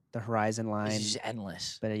horizon line. It's just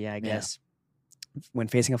endless. But I guess when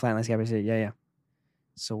facing a flat landscape, I say, yeah.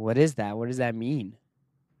 So what is that? What does that mean?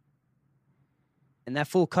 And that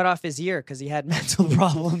fool cut off his ear because he had mental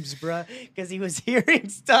problems, bruh. Because he was hearing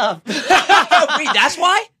stuff. Wait, that's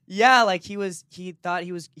why? Yeah, like he thought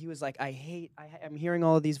he was like, I'm hearing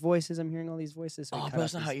all of these voices. I'm hearing all these voices. So Oh, but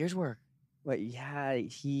that's not how ears work. But yeah,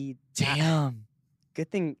 Damn. good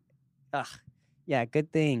thing. Yeah,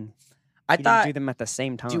 good thing. I He thought, didn't do them at the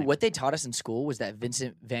same time. dude, what they taught us in school was that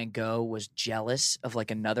Vincent van Gogh was jealous of like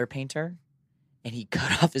another painter, and he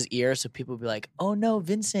cut off his ear so people would be like, "Oh no,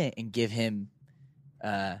 Vincent," and give him,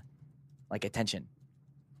 like attention.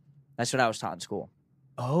 That's what I was taught in school.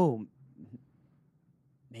 Oh,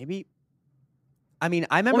 maybe. I mean,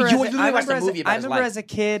 I remember. Well, you as a- literally I watched a remember, movie about I his remember life. as a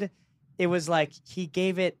kid, it was like he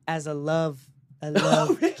gave it as a love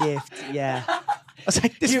gift. Yeah, I was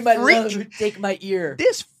like, this Here, my freak, love, take my ear.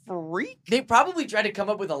 this freak. They probably tried to come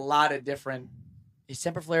up with a lot of different. He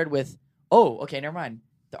sempre flared with, oh, okay, never mind.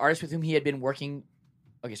 The artist with whom he had been working.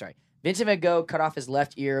 Okay, sorry. Vincent van Gogh cut off his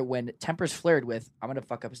left ear when tempers flared with. I'm gonna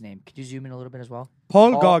fuck up his name. Could you zoom in a little bit as well?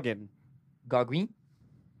 Paul Paul- Gauguin. Gauguin?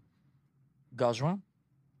 Gauguin?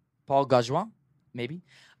 Paul Gauguin? Maybe.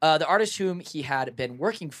 The artist whom he had been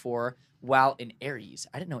working for while in Aries.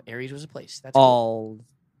 I didn't know Aries was a place. That's cool.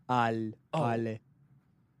 Al.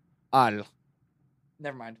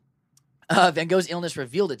 Never mind. Van Gogh's illness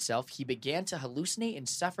revealed itself. He began to hallucinate and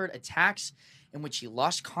suffered attacks in which he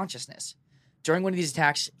lost consciousness. During one of these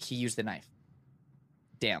attacks, he used the knife.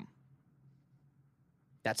 Damn.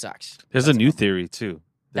 That sucks. There's a new theory too.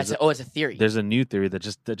 It's a theory. There's a new theory that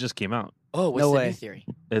just came out. What's No the way. new theory?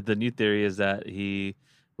 The new theory is that he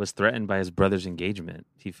was threatened by his brother's engagement.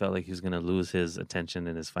 He felt like he was going to lose his attention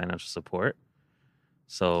and his financial support.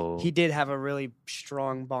 So He did have a really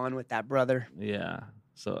strong bond with that brother. yeah.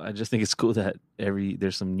 So I just think it's cool that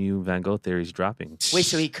there's some new Van Gogh theories dropping. Wait,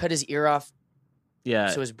 so he cut his ear off Yeah.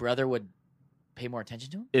 so his brother would pay more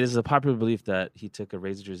attention to him? It is a popular belief that he took a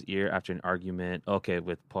razor to his ear after an argument,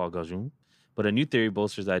 with Paul Gauguin. But a new theory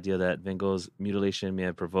bolsters the idea that Van Gogh's mutilation may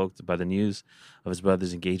have provoked by the news of his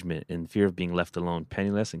brother's engagement. In fear of being left alone,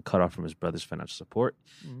 penniless, and cut off from his brother's financial support,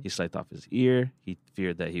 he sliced off his ear. He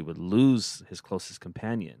feared that he would lose his closest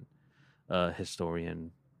companion, a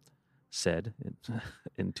historian said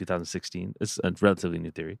in 2016. It's a relatively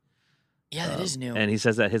new theory. Yeah, that is new. And he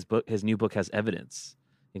says that his new book has evidence,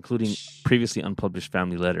 including previously unpublished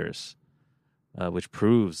family letters, which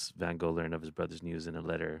proves Van Gogh learned of his brother's news in a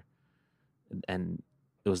letter, and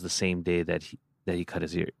it was the same day that he cut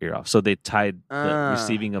his ear off. So they tied the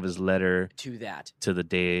receiving of his letter to that. to the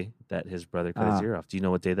day that his brother cut his ear off. Do you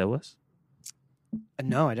know what day that was?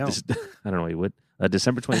 No, I don't. I don't know why you would.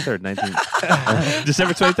 December 23rd,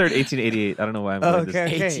 December 23rd, 1888. I don't know why I'm going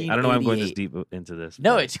this. I don't know why I'm going this deep into this.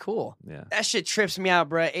 No, but it's cool. yeah. That shit trips me out,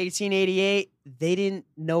 bro. 1888. They didn't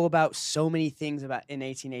know about so many things in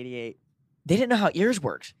 1888. They didn't know how ears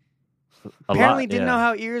worked. Apparently didn't know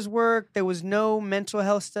how ears work. There was no mental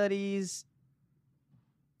health studies.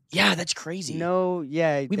 Yeah, that's crazy. No,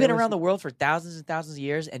 yeah. We've been around the world for thousands and thousands of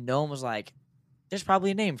years, and no one was like, there's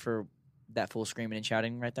probably a name for that fool screaming and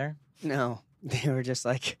shouting right there. No. They were just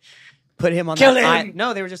like, put him on Kill the him! island.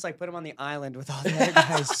 No, they were just like, put him on the island with all the other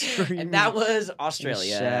guys screaming. And that was and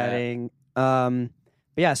Australia. shouting. But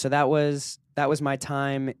yeah, so that was my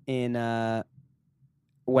time in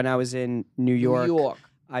when I was in New York.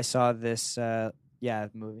 I saw this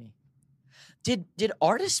Movie. Did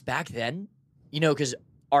artists back then, because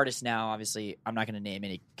artists now, obviously, I'm not going to name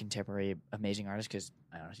any contemporary amazing artists because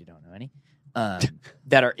I honestly don't know any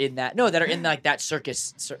that are in that. No, that are in like that circuit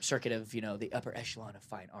of the upper echelon of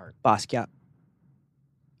fine art. Basquiat.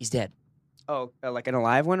 He's dead. Oh, like an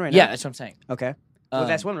alive one right Yeah, now? that's what I'm saying. Okay. Well,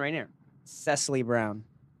 that's one right here. Cecily Brown.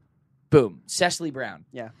 Boom. Cecily Brown.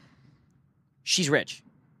 Yeah. She's rich,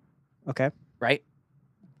 Okay. right?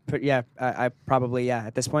 But yeah, I probably,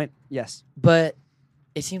 at this point, yes. But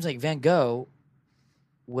it seems like Van Gogh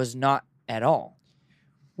was not at all.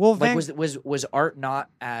 Well, Like, was art not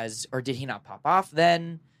as, or did he not pop off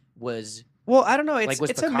then? Well, I don't know. It's was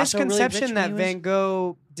it's a Picasso really misconception rich that when he was- Van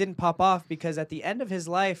Gogh didn't pop off because at the end of his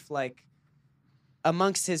life, like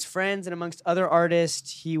amongst his friends and amongst other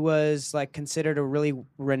artists, he was like considered a really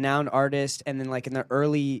renowned artist. And then like in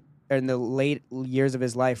the late years of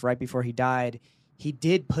his life, right before he died, he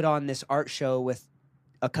did put on this art show with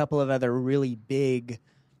a couple of other really big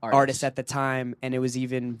artists at the time, and it was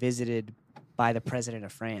even visited by the president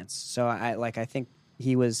of France. So I think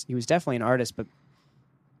he was definitely an artist, but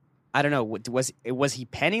I don't know. Was he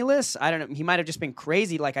penniless? I don't know. He might have just been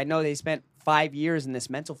crazy. Like I know they spent 5 years in this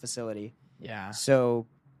mental facility. Yeah. So,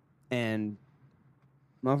 and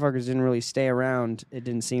motherfuckers didn't really stay around. It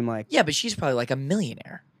didn't seem like. Yeah, but she's probably like a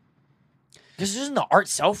millionaire. Because doesn't the art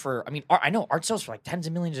sell for? I mean, I know art sells for like tens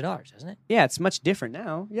of millions of dollars, doesn't it? Yeah, it's much different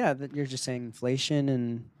now. Yeah, that you're just saying inflation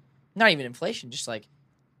and. Not even inflation, just like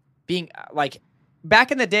being like.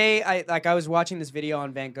 Back in the day, I was watching this video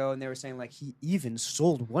on Van Gogh, and they were saying like he even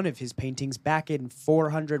sold one of his paintings back in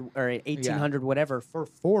 400 or 1800 whatever for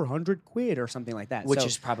 400 quid or something like that, Which so,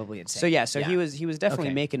 is probably insane. So yeah, he was definitely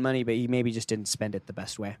Okay. making money, but he maybe just didn't spend it the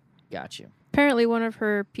best way. Got you. Apparently, one of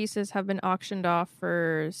her pieces have been auctioned off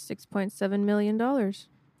for $6.7 million.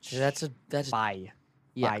 So that's Buy,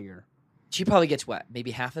 yeah. buyer. She probably gets what?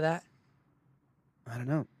 Maybe half of that? I don't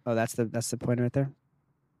know. Oh, that's the point right there.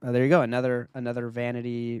 Oh, there you go. Another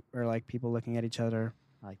vanity or like people looking at each other.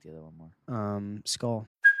 I like the other one more. Skull.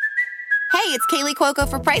 Hey, it's Kaylee Cuoco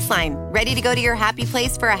for Priceline. Ready to go to your happy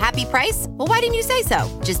place for a happy price? Well, why didn't you say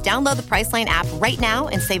so? Just download the Priceline app right now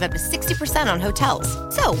and save up to 60% on hotels.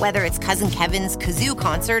 So whether it's Cousin Kevin's Kazoo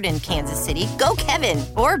Concert in Kansas City, go Kevin,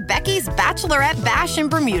 or Becky's Bachelorette Bash in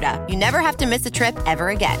Bermuda, you never have to miss a trip ever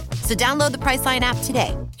again. So download the Priceline app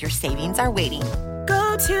today. Your savings are waiting.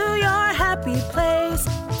 Go to your happy place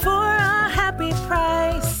for a happy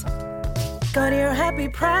price. Go to your happy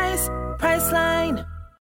price, Priceline.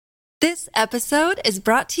 This episode is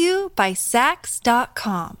brought to you by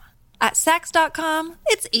Sax.com. At Sax.com,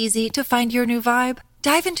 it's easy to find your new vibe.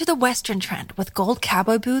 Dive into the Western trend with gold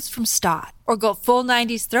cowboy boots from Stott, or go full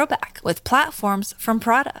 90s throwback with platforms from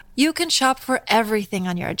Prada. You can shop for everything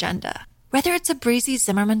on your agenda, whether it's a breezy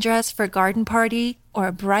Zimmermann dress for a garden party or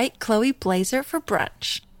a bright Chloe blazer for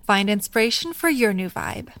brunch. Find inspiration for your new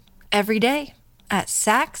vibe every day at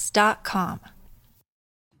Sax.com.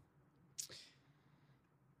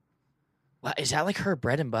 Wow, is that like her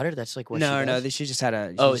bread and butter? That's like what she No, does? she just had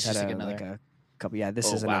a. Oh, just it's had just a, like another- a couple. Yeah,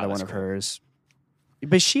 this Oh, is wow, another one that's of cool. hers.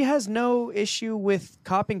 But she has no issue with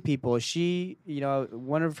copying people. She,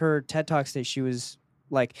 one of her TED Talks that she was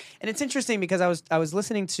like, and it's interesting because I was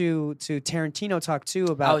listening to Tarantino talk too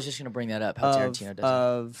about I was just going to bring that up, how Tarantino does it.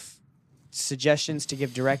 of suggestions to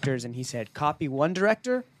give directors, and he said copy one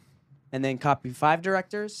director, and then copy 5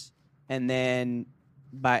 directors, and then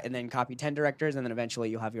copy 10 directors, and then eventually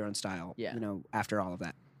you'll have your own style. Yeah. After all of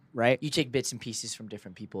that, right? You take bits and pieces from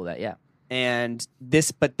different people that, yeah. And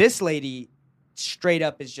this lady straight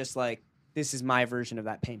up is just like, this is my version of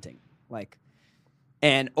that painting. Like,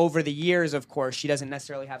 and over the years, of course, she doesn't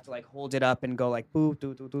necessarily have to like hold it up and go like, boo,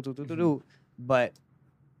 do, do, do, do, do, do, do. But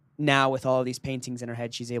now with all of these paintings in her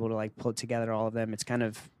head, she's able to like put together all of them. It's kind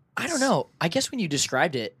of, I don't know. I guess when you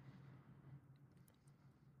described it,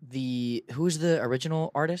 who's the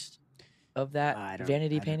original artist of that I don't-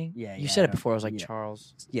 vanity I don't- painting? yeah, You yeah, said I it before. I was don't- like, yeah.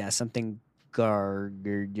 Charles. yeah, something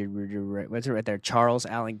what's it right there? Charles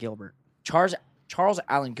Allen Gilbert. Charles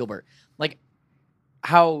Allen Gilbert. Like,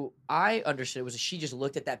 how I understood it was she just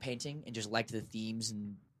looked at that painting and just liked the themes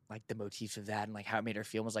and like the motifs of that and like how it made her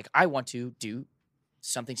feel and was like, I want to do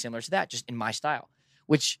something similar to that, just in my style.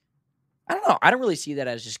 Which, I don't know. I don't really see that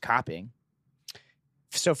as just copying.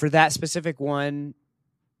 So for that specific one,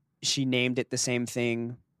 she named it the same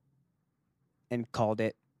thing and called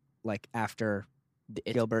it like after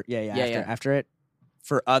Gilbert. After it.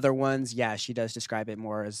 For other ones, yeah, she does describe it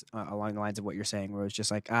more as along the lines of what you're saying, where it's just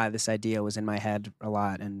like, this idea was in my head a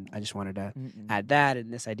lot, and I just wanted to add that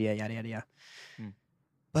and this idea, yada yada yada.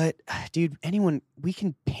 But dude, we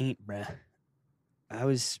can paint, bruh.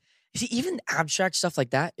 You see, even abstract stuff like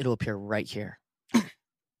that, it'll appear right here.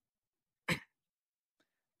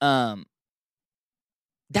 That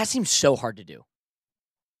seems so hard to do.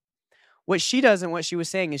 What she does and what she was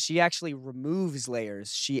saying is she actually removes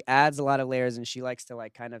layers. She adds a lot of layers and she likes to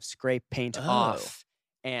like kind of scrape paint off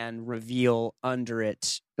and reveal under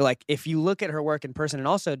it. Like if you look at her work in person and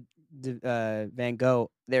also Van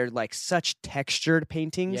Gogh, they're like such textured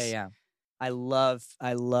paintings. Yeah. I love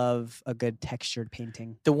a good textured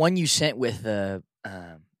painting. The one you sent with the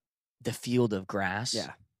field of grass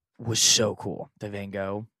was so cool. The Van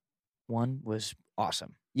Gogh one was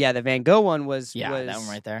awesome. Yeah, the Van Gogh one was that one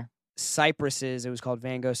right there. Cypresses. It was called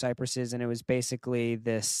Van Gogh Cypresses, and it was basically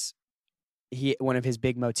this. One of his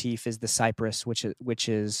big motif is the cypress, which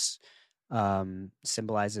is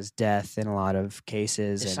symbolizes death in a lot of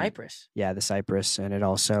cases. The cypress. Yeah, the cypress, and it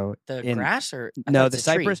also grass or no, the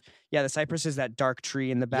cypress. Yeah, the cypress is that dark tree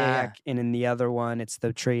in the back, and in the other one, it's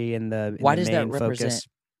the tree in the. Why the does main that represent? Focus.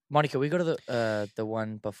 Monica, we go to the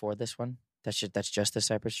one before this one. That's just the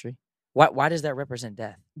cypress tree. Why does that represent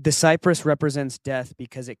death? The cypress represents death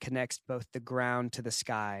because it connects both the ground to the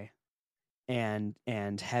sky, and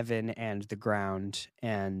heaven and the ground,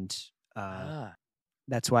 and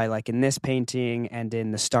that's why, like in this painting and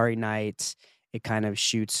in the Starry Night, it kind of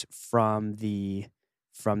shoots from the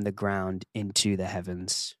ground into the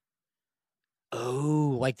heavens.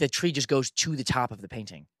 Oh, like the tree just goes to the top of the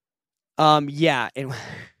painting. Yeah, and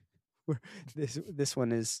this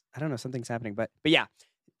one is, I don't know, something's happening, but yeah.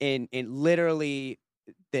 In literally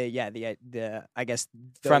the I guess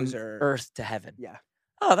from are, earth to heaven. Yeah.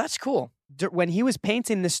 Oh, that's cool. When he was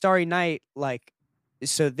painting the Starry Night, like,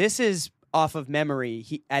 so this is off of memory.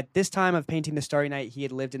 He at this time of painting the Starry Night, he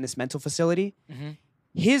had lived in this mental facility. Mm-hmm.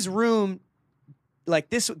 His room, like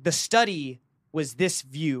this, the study was this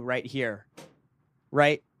view right here,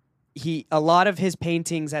 right? A lot of his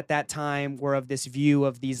paintings at that time were of this view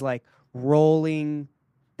of these like rolling.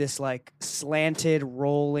 This like slanted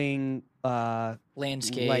rolling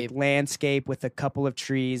landscape with a couple of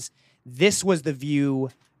trees. This was the view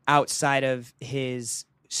outside of his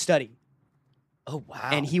study. Oh wow!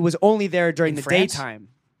 And he was only there during the France? daytime.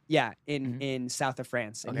 Yeah, in south of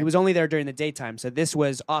France. And Okay. he was only there during the daytime. So this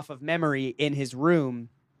was off of memory in his room.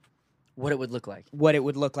 What it would look like. What it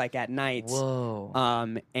would look like at night.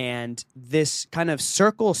 Whoa. And this kind of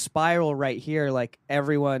circle spiral right here, like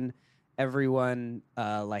everyone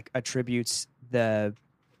like attributes the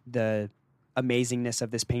amazingness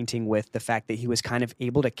of this painting with the fact that he was kind of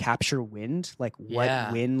able to capture wind, like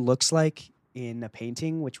what wind looks like in a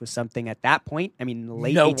painting, which was something at that point. I mean, in the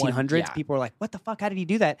late 1800s, people were like, "What the fuck? How did he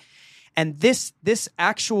do that?" And this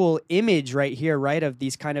actual image right here, right, of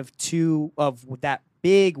these kind of two of that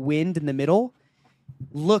big wind in the middle,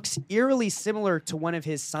 looks eerily similar to one of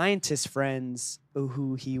his scientist friends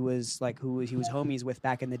who he was homies with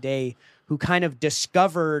back in the day, who kind of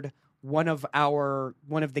discovered one of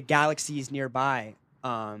the galaxies nearby,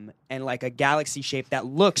 and like a galaxy shape that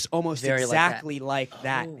looks almost Very exactly like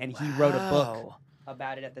that. And he wrote a book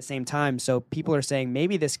about it at the same time. So people are saying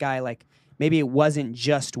maybe this guy, like, maybe it wasn't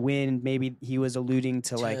just wind. Maybe he was alluding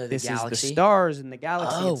to like, this galaxy? is the stars and the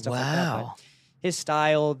galaxy and stuff like that. Wow. But his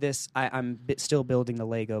style, I'm still building the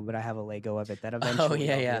Lego, but I have a Lego of it that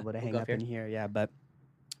eventually I'll be able to hang up in here. Yeah, but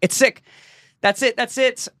it's sick. That's it.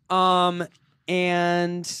 And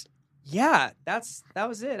yeah, that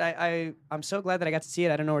was it. I'm so glad that I got to see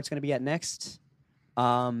it. I don't know where it's going to be at next.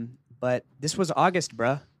 But this was August,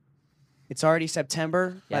 bruh. It's already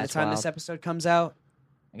September by the time this episode comes out.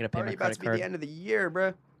 I'm gonna pay my about credit to be card. the end of the year,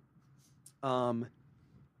 bruh. And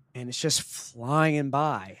it's just flying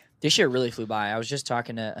by. This year really flew by. I was just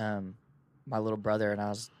talking to my little brother, and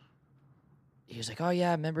he was like, "Oh yeah,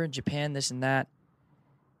 I remember in Japan this and that."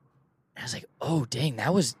 And I was like, "Oh dang,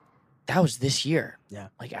 that was this year." Yeah.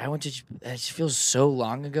 Like I went to. It just feels so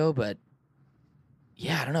long ago, but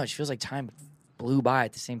yeah, I don't know. It just feels like time blew by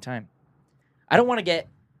at the same time. I don't want to get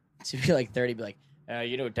to be like 30, be like,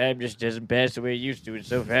 time just doesn't pass the way it used to. It's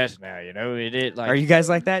so fast now, It like. Are you guys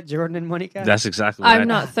like that, Jordan and Monica? That's exactly what I'm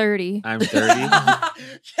not 30. I'm 30.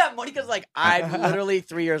 Yeah, Monica's like, I'm literally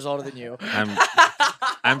 3 years older than you.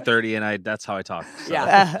 I'm 30, and that's how I talk. So.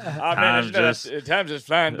 Yeah. Time's just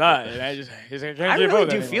flying by, and I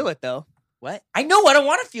really do feel it though. What? I know. I don't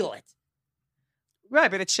want to feel it.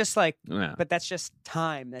 Right, but it's just like, Yeah. but that's just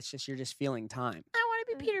time. That's just, you're just feeling time. I want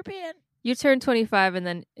to be Peter Pan. You turn 25 and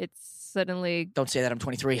then it suddenly Don't say that. I'm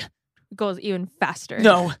 23. goes even faster.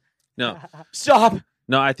 No. Stop.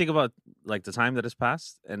 No, I think about like the time that has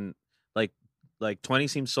passed, and like 20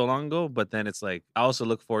 seems so long ago, but then it's like I also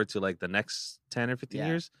look forward to like the next 10 or 15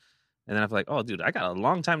 years, and then I'm like, oh, dude, I got a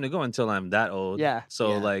long time to go until I'm that old. Yeah.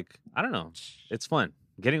 So Yeah. like, I don't know, it's fun.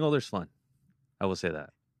 Getting older is fun. I will say that.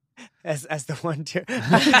 as the one too.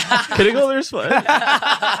 Kidding is fun.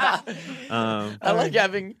 I like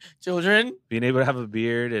having children. Being able to have a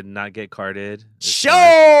beard and not get carded.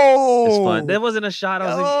 Show. It's fun. That wasn't a shot.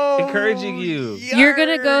 I was encouraging you. You're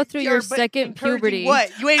gonna go through your second puberty.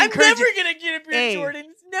 What? You ain't I'm encouraging. never gonna get a beard, Hey. Jordan.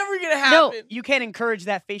 It's never gonna happen. No. You can't encourage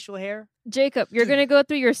that facial hair. Jacob, you're gonna go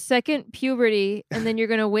through your second puberty, and then you're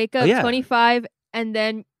gonna wake up Oh, yeah. 25, and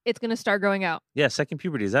then it's gonna start growing out. Yeah, second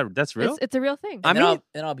puberty. That's real? It's a real thing. I mean,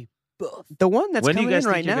 then I'll be buff. The one that's When do you coming guys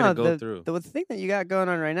in think right you're now, gonna go through? the thing that you got going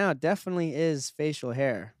on right now definitely is facial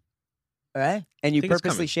hair. All right. And you think it's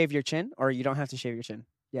purposely coming. shave your chin, or you don't have to shave your chin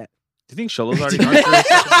yet. Do you think Sholo's already gone through this?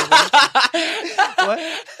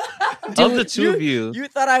 What? Of the two of you, You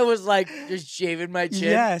thought I was like just shaving my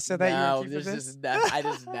chin? Yeah, so that you no, would keep there's it just in? nothing. I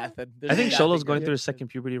just nothing. I think Sholo's going through. through his second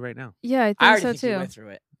puberty right now. Yeah, I think I already so think you too. went through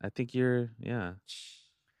it. I think yeah.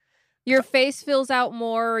 Your face fills out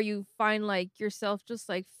more, or you find like yourself just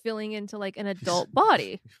like filling into like an adult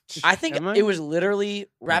body. I think Am I? it was literally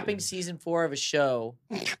wrapping season 4 of a show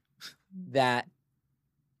that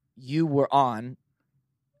you were on.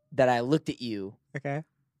 That I looked at you Okay.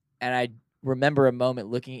 and I remember a moment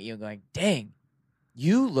looking at you and going, "Dang,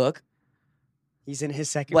 you look He's in his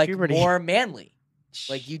second like puberty. more manly.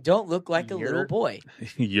 Like you don't look like a little You're- boy."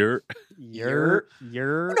 You're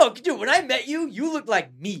You're No, dude, when I met you, you looked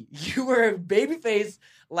like me. You were a baby face,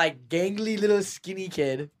 like gangly little skinny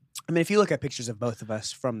kid. I mean, if you look at pictures of both of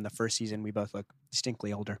us from the first season, we both look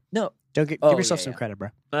distinctly older. No. Don't give Oh, yourself yeah, some yeah. credit, bro.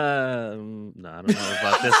 no, I don't know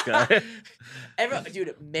about this guy.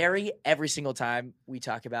 Dude, Mary, every single time we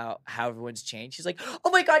talk about how everyone's changed, she's like,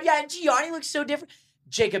 "Oh my God, yeah, and Gianni looks so different."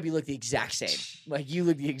 Jacob, you look the exact same. Like, you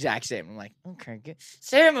look the exact same. I'm like, okay, good.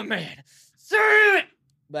 Say I'm a man. Say it.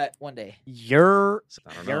 But one day. You're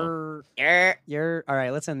I don't know. you're all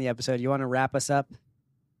right. Let's end the episode. You want to wrap us up?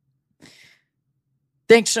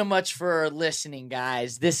 Thanks so much for listening,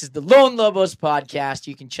 guys. This is the Lone Lobos podcast.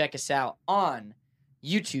 You can check us out on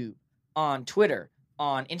YouTube, on Twitter,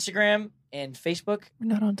 on Instagram, and Facebook. We're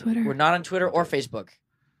not on Twitter. We're not on Twitter or Facebook.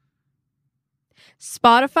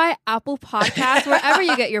 Spotify, Apple Podcasts, wherever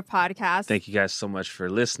you get your podcasts. Thank you guys so much for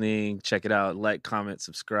listening. Check it out. Like, comment,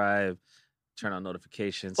 subscribe, turn on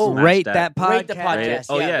notifications. Oh, smash Rate that podcast. Rate the podcast. Rate it.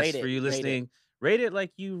 Oh, Yeah, yes, rate it. for you Rate it. listening. Rate it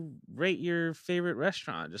like you rate your favorite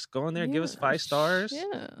restaurant. Just go in there, give us 5 stars.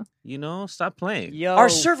 Yeah. You know, stop playing. Yo, Our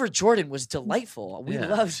server Jordan was delightful. We Yeah.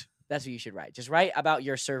 loved. That's what you should write. Just write about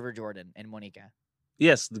your server Jordan and Monica.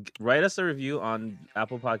 Yes, write us a review on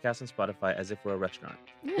Apple Podcasts and Spotify as if we're a restaurant,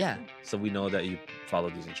 Yeah. so we know that you follow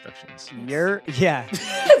these instructions. You're yeah.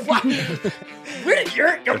 Wow. Where did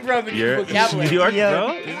your come from in your vocabulary? New York, Yeah.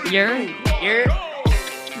 bro. You're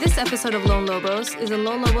This episode of Lone Lobos is a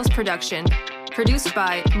Lone Lobos production, produced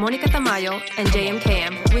by Monica Tamayo and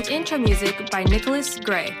JMKM, with intro music by Nicholas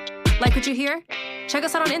Gray. Like what you hear? Check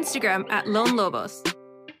us out on Instagram at Lone Lobos.